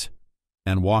exit is,"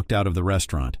 and walked out of the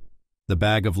restaurant. The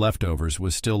bag of leftovers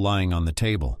was still lying on the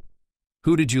table.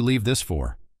 "Who did you leave this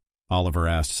for?" Oliver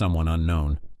asked someone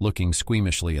unknown, looking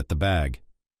squeamishly at the bag.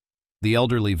 The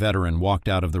elderly veteran walked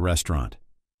out of the restaurant.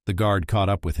 The guard caught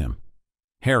up with him.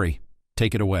 "Harry,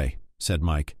 take it away," said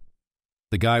Mike.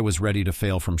 The guy was ready to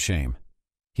fail from shame.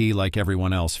 He, like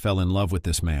everyone else, fell in love with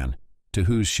this man, to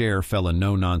whose share fell a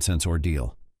no-nonsense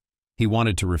ordeal. He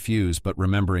wanted to refuse, but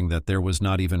remembering that there was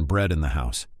not even bread in the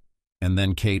house. And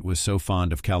then Kate was so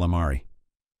fond of calamari.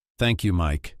 "Thank you,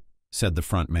 Mike," said the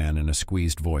front man in a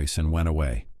squeezed voice and went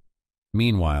away.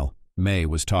 Meanwhile, May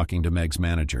was talking to Meg's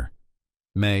manager.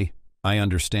 "May, I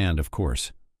understand, of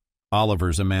course.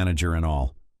 Oliver's a manager and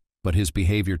all, but his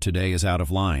behavior today is out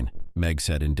of line," Meg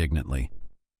said indignantly.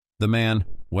 "The man,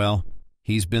 well,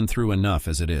 he's been through enough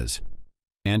as it is.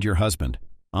 And your husband.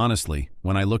 Honestly,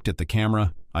 when I looked at the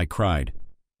camera, I cried.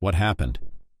 What happened?"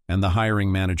 And the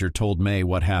hiring manager told May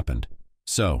what happened.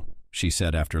 "So," she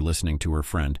said after listening to her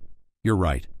friend, "you're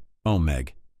right. Oh,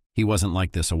 Meg, he wasn't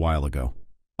like this a while ago."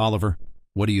 "Oliver,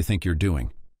 what do you think you're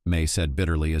doing?" May said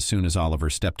bitterly as soon as Oliver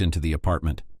stepped into the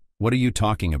apartment. "What are you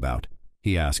talking about?"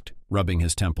 he asked, rubbing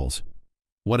his temples.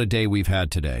 "What a day we've had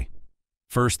today.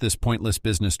 First this pointless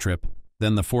business trip,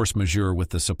 then the force majeure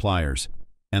with the suppliers,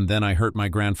 and then I hurt my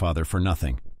grandfather for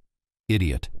nothing.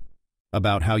 Idiot.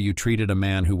 About how you treated a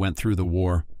man who went through the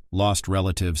war, lost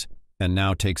relatives, and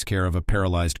now takes care of a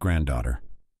paralyzed granddaughter."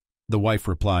 The wife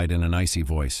replied in an icy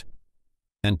voice,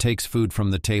 "And takes food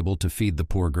from the table to feed the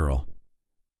poor girl."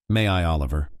 "May I,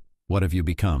 Oliver? What have you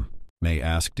become?" May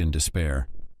asked in despair.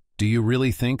 Do you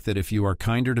really think that if you are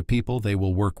kinder to people, they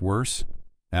will work worse?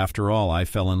 After all, I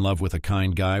fell in love with a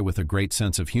kind guy with a great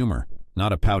sense of humor,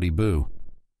 not a pouty boo.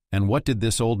 And what did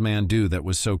this old man do that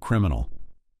was so criminal?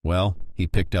 Well, he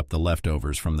picked up the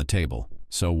leftovers from the table.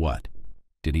 So what?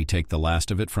 Did he take the last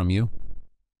of it from you?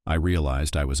 I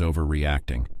realized I was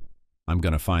overreacting. I'm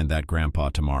going to find that grandpa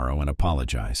tomorrow and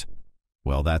apologize.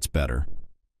 Well, that's better.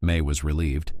 May was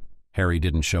relieved. Harry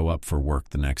didn't show up for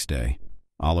work the next day.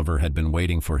 Oliver had been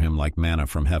waiting for him like manna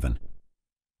from heaven.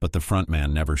 But the front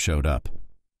man never showed up.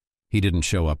 He didn't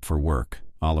show up for work,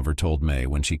 Oliver told May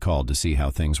when she called to see how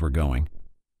things were going.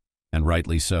 And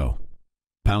rightly so.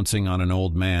 Pouncing on an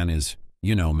old man is,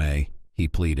 you know, May, he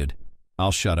pleaded.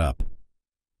 I'll shut up.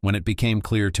 When it became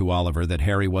clear to Oliver that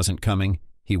Harry wasn't coming,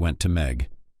 he went to Meg.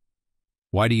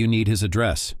 Why do you need his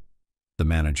address? The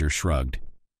manager shrugged.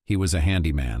 He was a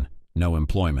handyman, no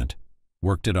employment.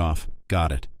 Worked it off,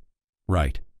 got it.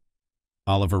 Right.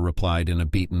 Oliver replied in a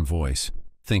beaten voice,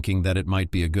 thinking that it might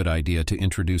be a good idea to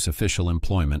introduce official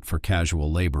employment for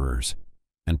casual laborers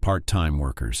and part-time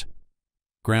workers.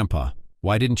 Grandpa,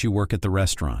 why didn't you work at the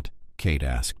restaurant? Kate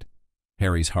asked.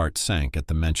 Harry's heart sank at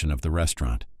the mention of the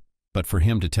restaurant, but for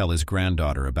him to tell his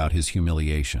granddaughter about his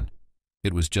humiliation,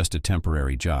 it was just a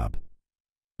temporary job.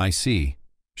 I see,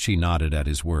 she nodded at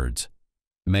his words.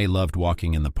 May loved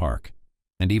walking in the park,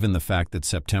 and even the fact that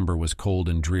September was cold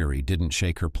and dreary didn't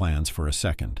shake her plans for a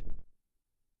second.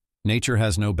 Nature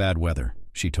has no bad weather,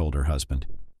 she told her husband,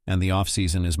 and the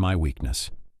off-season is my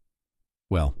weakness.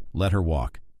 Well, let her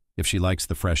walk, if she likes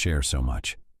the fresh air so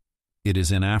much. It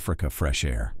is in Africa fresh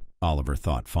air, Oliver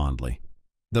thought fondly,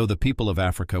 though the people of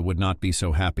Africa would not be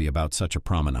so happy about such a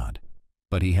promenade.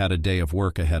 But he had a day of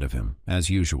work ahead of him,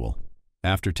 as usual.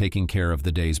 After taking care of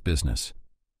the day's business,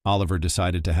 Oliver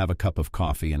decided to have a cup of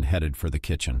coffee and headed for the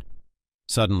kitchen.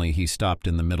 Suddenly, he stopped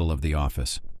in the middle of the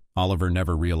office. Oliver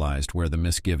never realized where the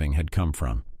misgiving had come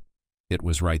from. It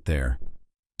was right there.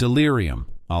 Delirium,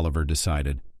 Oliver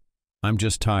decided. I'm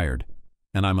just tired,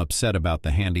 and I'm upset about the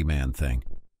handyman thing.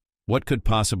 What could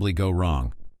possibly go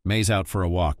wrong? May's out for a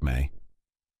walk, May.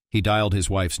 He dialed his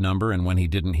wife's number, and when he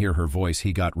didn't hear her voice,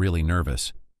 he got really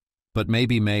nervous. But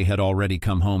maybe May had already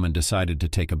come home and decided to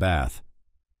take a bath.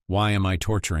 Why am I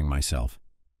torturing myself?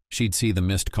 She'd see the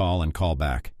missed call and call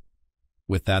back.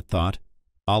 With that thought,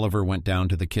 Oliver went down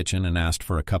to the kitchen and asked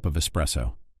for a cup of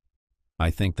espresso. I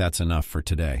think that's enough for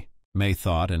today, May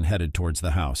thought and headed towards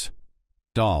the house.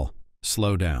 Doll,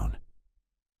 slow down.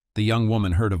 The young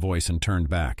woman heard a voice and turned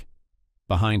back.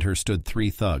 Behind her stood 3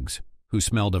 thugs, who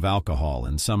smelled of alcohol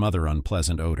and some other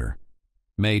unpleasant odor.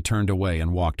 May turned away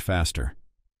and walked faster.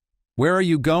 Where are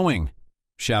you going?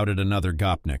 Shouted another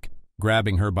Gopnik,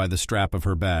 grabbing her by the strap of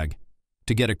her bag.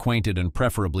 To get acquainted and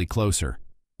preferably closer.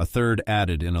 A third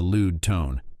added in a lewd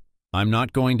tone. I'm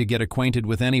not going to get acquainted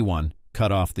with anyone,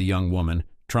 cut off the young woman,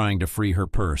 trying to free her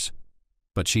purse.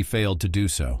 But she failed to do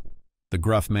so. The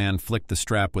gruff man flicked the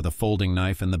strap with a folding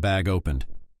knife and the bag opened.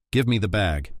 Give me the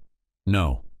bag.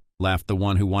 No, laughed the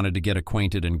one who wanted to get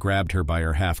acquainted and grabbed her by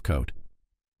her half-coat.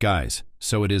 Guys,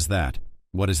 so it is that.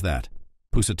 What is that?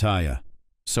 Pusataya.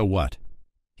 So what?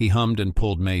 He hummed and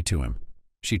pulled May to him.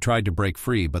 She tried to break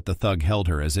free, but the thug held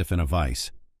her as if in a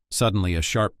vice. Suddenly, a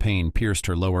sharp pain pierced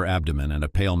her lower abdomen and a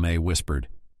pale May whispered,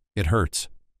 It hurts.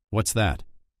 What's that?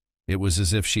 It was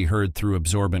as if she heard through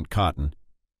absorbent cotton.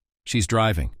 She's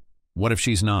driving. What if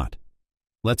she's not?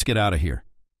 Let's get out of here.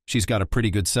 She's got a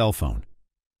pretty good cell phone.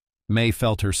 May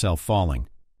felt herself falling,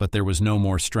 but there was no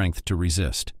more strength to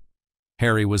resist.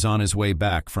 Harry was on his way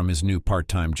back from his new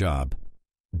part-time job.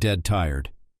 Dead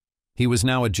tired. He was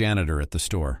now a janitor at the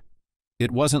store.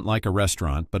 It wasn't like a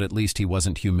restaurant, but at least he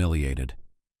wasn't humiliated.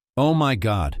 Oh my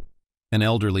God! An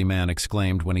elderly man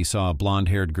exclaimed when he saw a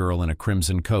blonde-haired girl in a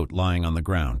crimson coat lying on the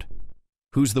ground.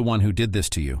 Who's the one who did this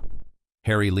to you?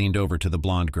 Harry leaned over to the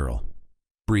blonde girl.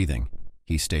 Breathing,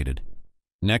 he stated.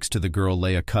 Next to the girl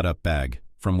lay a cut-up bag,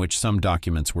 from which some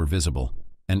documents were visible,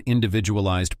 an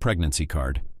individualized pregnancy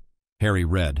card. Harry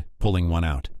read, pulling one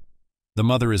out. The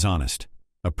mother is honest.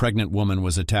 A pregnant woman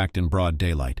was attacked in broad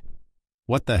daylight.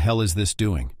 What the hell is this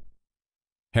doing?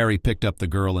 Harry picked up the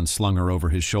girl and slung her over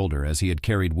his shoulder as he had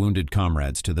carried wounded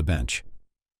comrades to the bench.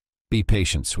 Be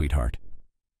patient, sweetheart.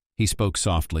 He spoke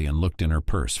softly and looked in her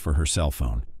purse for her cell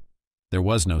phone. There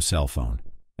was no cell phone,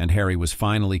 and Harry was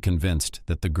finally convinced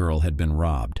that the girl had been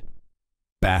robbed.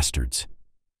 Bastards!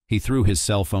 He threw his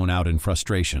cell phone out in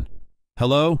frustration.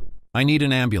 Hello? I need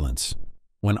an ambulance.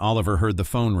 When Oliver heard the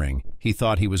phone ring, he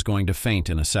thought he was going to faint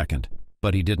in a second,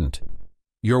 but he didn't.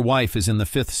 Your wife is in the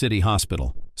 5th City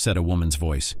Hospital, said a woman's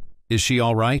voice. Is she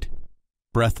all right?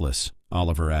 Breathless,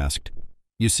 Oliver asked.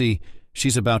 You see,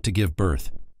 she's about to give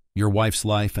birth. Your wife's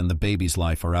life and the baby's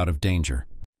life are out of danger.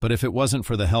 But if it wasn't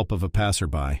for the help of a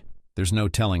passerby, there's no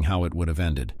telling how it would have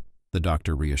ended, the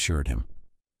doctor reassured him.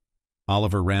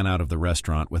 Oliver ran out of the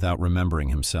restaurant without remembering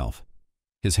himself.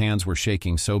 His hands were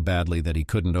shaking so badly that he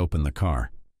couldn't open the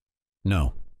car.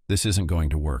 No, this isn't going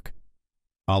to work.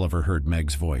 Oliver heard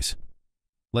Meg's voice.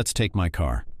 Let's take my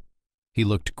car. He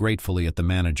looked gratefully at the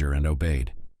manager and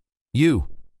obeyed. You,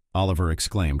 Oliver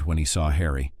exclaimed when he saw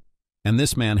Harry. And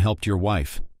this man helped your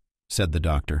wife, said the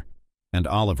doctor. And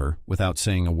Oliver, without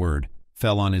saying a word,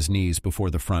 fell on his knees before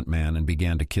the front man and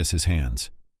began to kiss his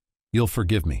hands. You'll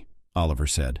forgive me, Oliver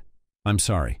said. I'm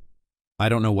sorry. I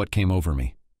don't know what came over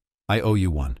me. I owe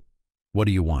you one. What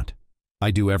do you want?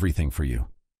 I do everything for you.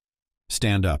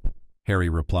 Stand up, Harry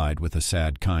replied with a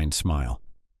sad, kind smile.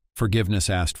 Forgiveness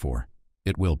asked for.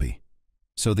 It will be.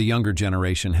 So the younger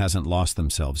generation hasn't lost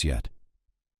themselves yet.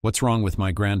 What's wrong with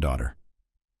my granddaughter?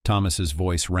 Thomas's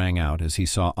voice rang out as he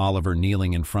saw Oliver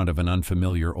kneeling in front of an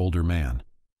unfamiliar older man.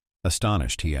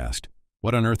 Astonished, he asked,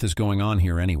 What on earth is going on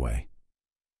here anyway?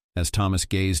 As Thomas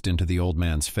gazed into the old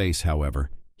man's face, however,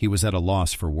 he was at a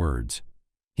loss for words.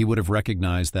 He would have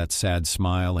recognized that sad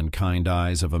smile and kind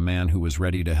eyes of a man who was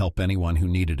ready to help anyone who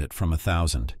needed it from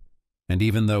 1,000. And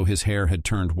even though his hair had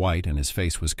turned white and his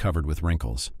face was covered with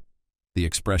wrinkles, the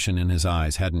expression in his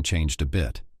eyes hadn't changed a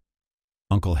bit.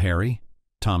 Uncle Harry?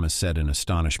 Thomas said in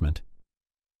astonishment.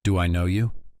 Do I know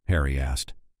you? Harry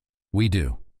asked. We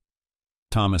do.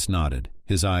 Thomas nodded,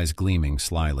 his eyes gleaming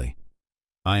slyly.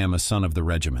 I am a son of the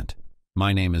regiment.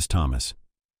 My name is Thomas.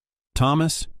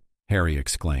 Thomas? Harry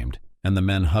exclaimed, and the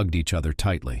men hugged each other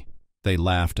tightly. They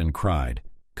laughed and cried,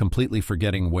 completely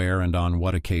forgetting where and on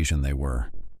what occasion they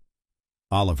were.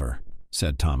 Oliver,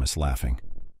 said Thomas, laughing.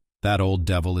 That old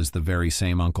devil is the very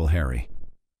same Uncle Harry.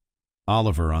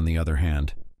 Oliver, on the other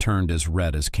hand, turned as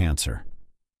red as cancer.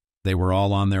 They were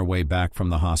all on their way back from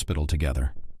the hospital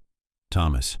together.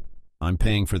 Thomas, I'm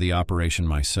paying for the operation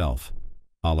myself,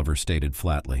 Oliver stated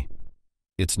flatly.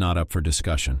 It's not up for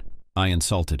discussion. I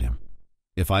insulted him.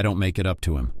 If I don't make it up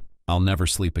to him, I'll never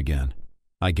sleep again.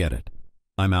 I get it.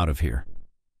 I'm out of here.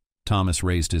 Thomas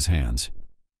raised his hands.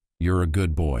 You're a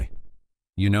good boy.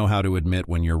 You know how to admit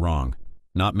when you're wrong.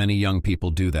 Not many young people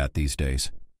do that these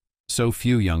days. So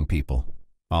few young people,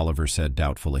 Oliver said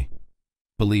doubtfully.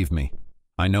 Believe me,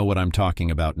 I know what I'm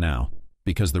talking about now,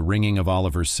 because the ringing of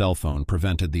Oliver's cell phone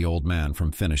prevented the old man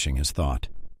from finishing his thought.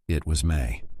 It was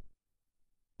May.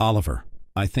 Oliver,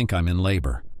 I think I'm in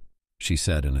labor, she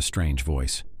said in a strange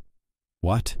voice.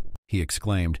 What? He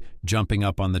exclaimed, jumping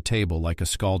up on the table like a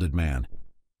scalded man.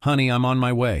 Honey, I'm on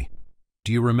my way.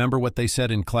 Do you remember what they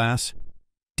said in class?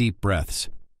 Deep breaths.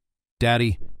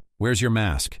 Daddy, where's your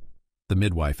mask? The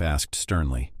midwife asked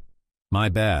sternly. My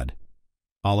bad,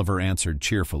 Oliver answered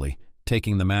cheerfully,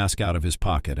 taking the mask out of his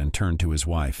pocket and turned to his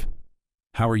wife.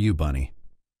 How are you, Bunny?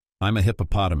 I'm a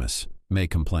hippopotamus, May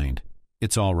complained.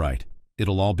 It's all right.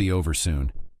 It'll all be over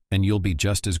soon, and you'll be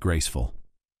just as graceful.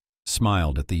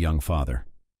 Smiled at the young father.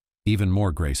 Even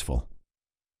more graceful.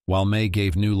 While May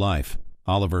gave new life,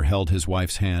 Oliver held his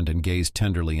wife's hand and gazed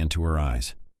tenderly into her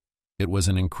eyes. It was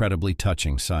an incredibly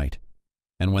touching sight.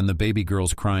 And when the baby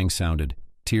girl's crying sounded,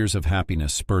 tears of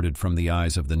happiness spurted from the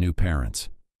eyes of the new parents.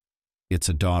 It's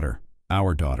a daughter,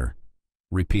 our daughter,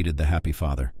 repeated the happy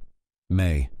father.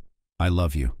 May, I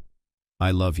love you.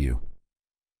 I love you.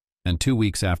 And 2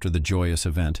 weeks after the joyous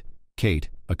event, Kate,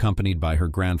 accompanied by her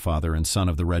grandfather and son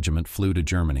of the regiment, flew to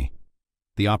Germany.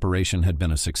 The operation had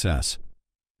been a success.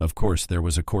 Of course, there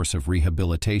was a course of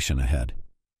rehabilitation ahead.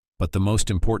 But the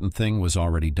most important thing was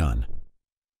already done.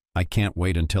 I can't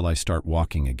wait until I start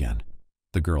walking again,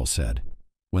 the girl said,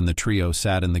 when the trio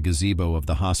sat in the gazebo of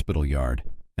the hospital yard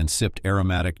and sipped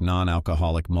aromatic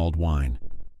non-alcoholic mulled wine.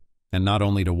 And not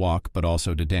only to walk, but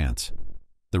also to dance.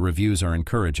 The reviews are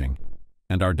encouraging,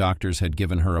 and our doctors had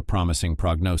given her a promising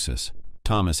prognosis.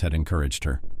 Thomas had encouraged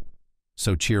her.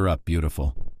 So cheer up,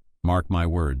 beautiful. Mark my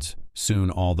words, soon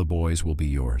all the boys will be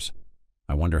yours.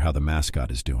 I wonder how the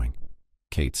mascot is doing.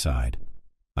 Kate sighed.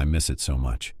 I miss it so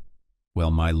much.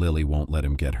 Well, my Lily won't let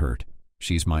him get hurt.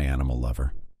 She's my animal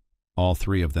lover. All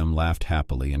three of them laughed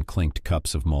happily and clinked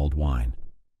cups of mulled wine.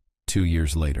 2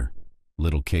 years later,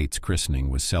 little Kate's christening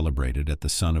was celebrated at the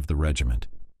Son of the Regiment.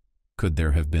 Could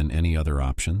there have been any other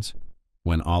options?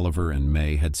 When Oliver and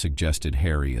May had suggested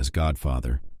Harry as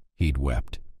godfather, he'd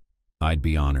wept. I'd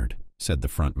be honored, said the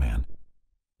front man.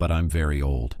 But I'm very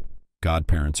old.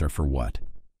 Godparents are for what?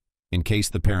 In case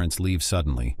the parents leave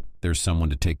suddenly, there's someone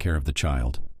to take care of the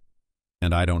child.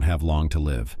 And I don't have long to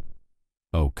live.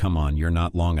 Oh, come on, you're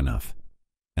not long enough.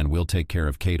 And we'll take care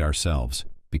of Kate ourselves,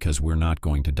 because we're not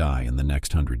going to die in the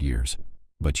next 100 years.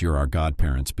 But you're our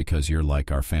godparents because you're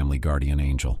like our family guardian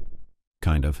angel.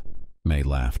 Kind of, May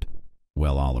laughed.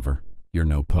 Well, Oliver, you're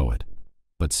no poet.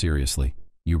 But seriously,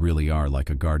 you really are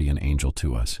like a guardian angel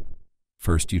to us.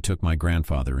 First you took my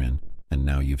grandfather in, and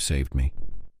now you've saved me.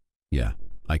 Yeah,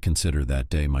 I consider that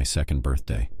day my second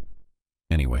birthday.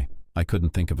 Anyway, I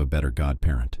couldn't think of a better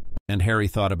godparent. And Harry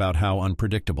thought about how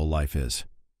unpredictable life is.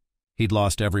 He'd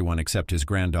lost everyone except his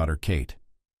granddaughter Kate.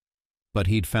 But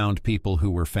he'd found people who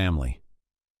were family.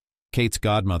 Kate's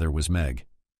godmother was Meg.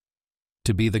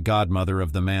 To be the godmother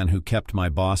of the man who kept my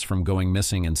boss from going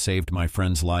missing and saved my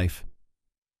friend's life?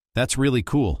 That's really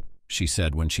cool, she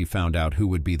said when she found out who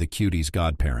would be the cutie's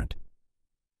godparent.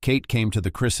 Kate came to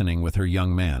the christening with her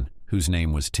young man, whose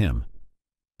name was Tim.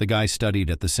 The guy studied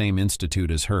at the same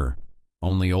institute as her,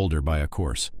 only older by a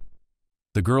course.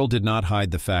 The girl did not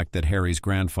hide the fact that Harry's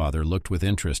grandfather looked with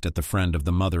interest at the friend of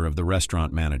the mother of the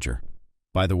restaurant manager.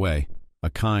 By the way, a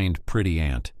kind, pretty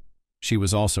aunt. She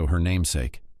was also her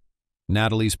namesake.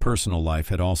 Natalie's personal life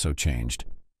had also changed.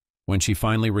 When she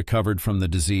finally recovered from the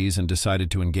disease and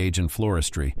decided to engage in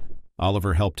floristry,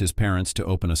 Oliver helped his parents to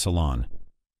open a salon.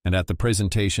 And at the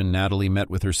presentation, Natalie met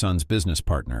with her son's business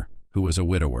partner, who was a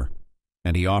widower,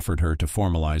 and he offered her to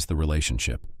formalize the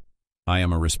relationship. I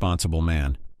am a responsible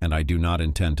man, and I do not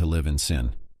intend to live in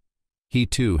sin. He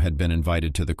too had been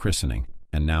invited to the christening,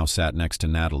 and now sat next to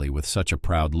Natalie with such a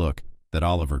proud look that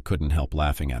Oliver couldn't help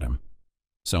laughing at him.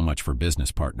 So much for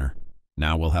business partner.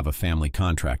 Now we'll have a family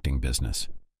contracting business.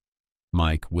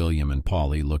 Mike, William, and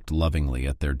Polly looked lovingly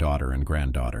at their daughter and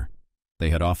granddaughter. They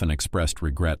had often expressed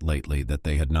regret lately that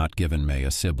they had not given May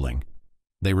a sibling.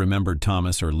 They remembered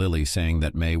Thomas or Lily saying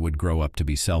that May would grow up to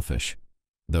be selfish.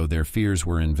 Though their fears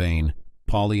were in vain,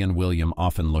 Polly and William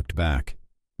often looked back.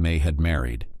 May had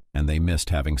married, and they missed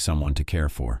having someone to care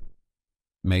for.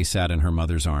 May sat in her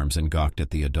mother's arms and gawked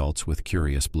at the adults with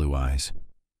curious blue eyes.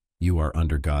 You are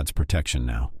under God's protection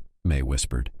now, May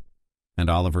whispered. And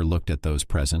Oliver looked at those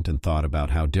present and thought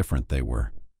about how different they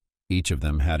were. Each of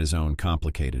them had his own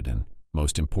complicated and,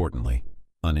 most importantly,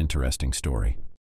 uninteresting story.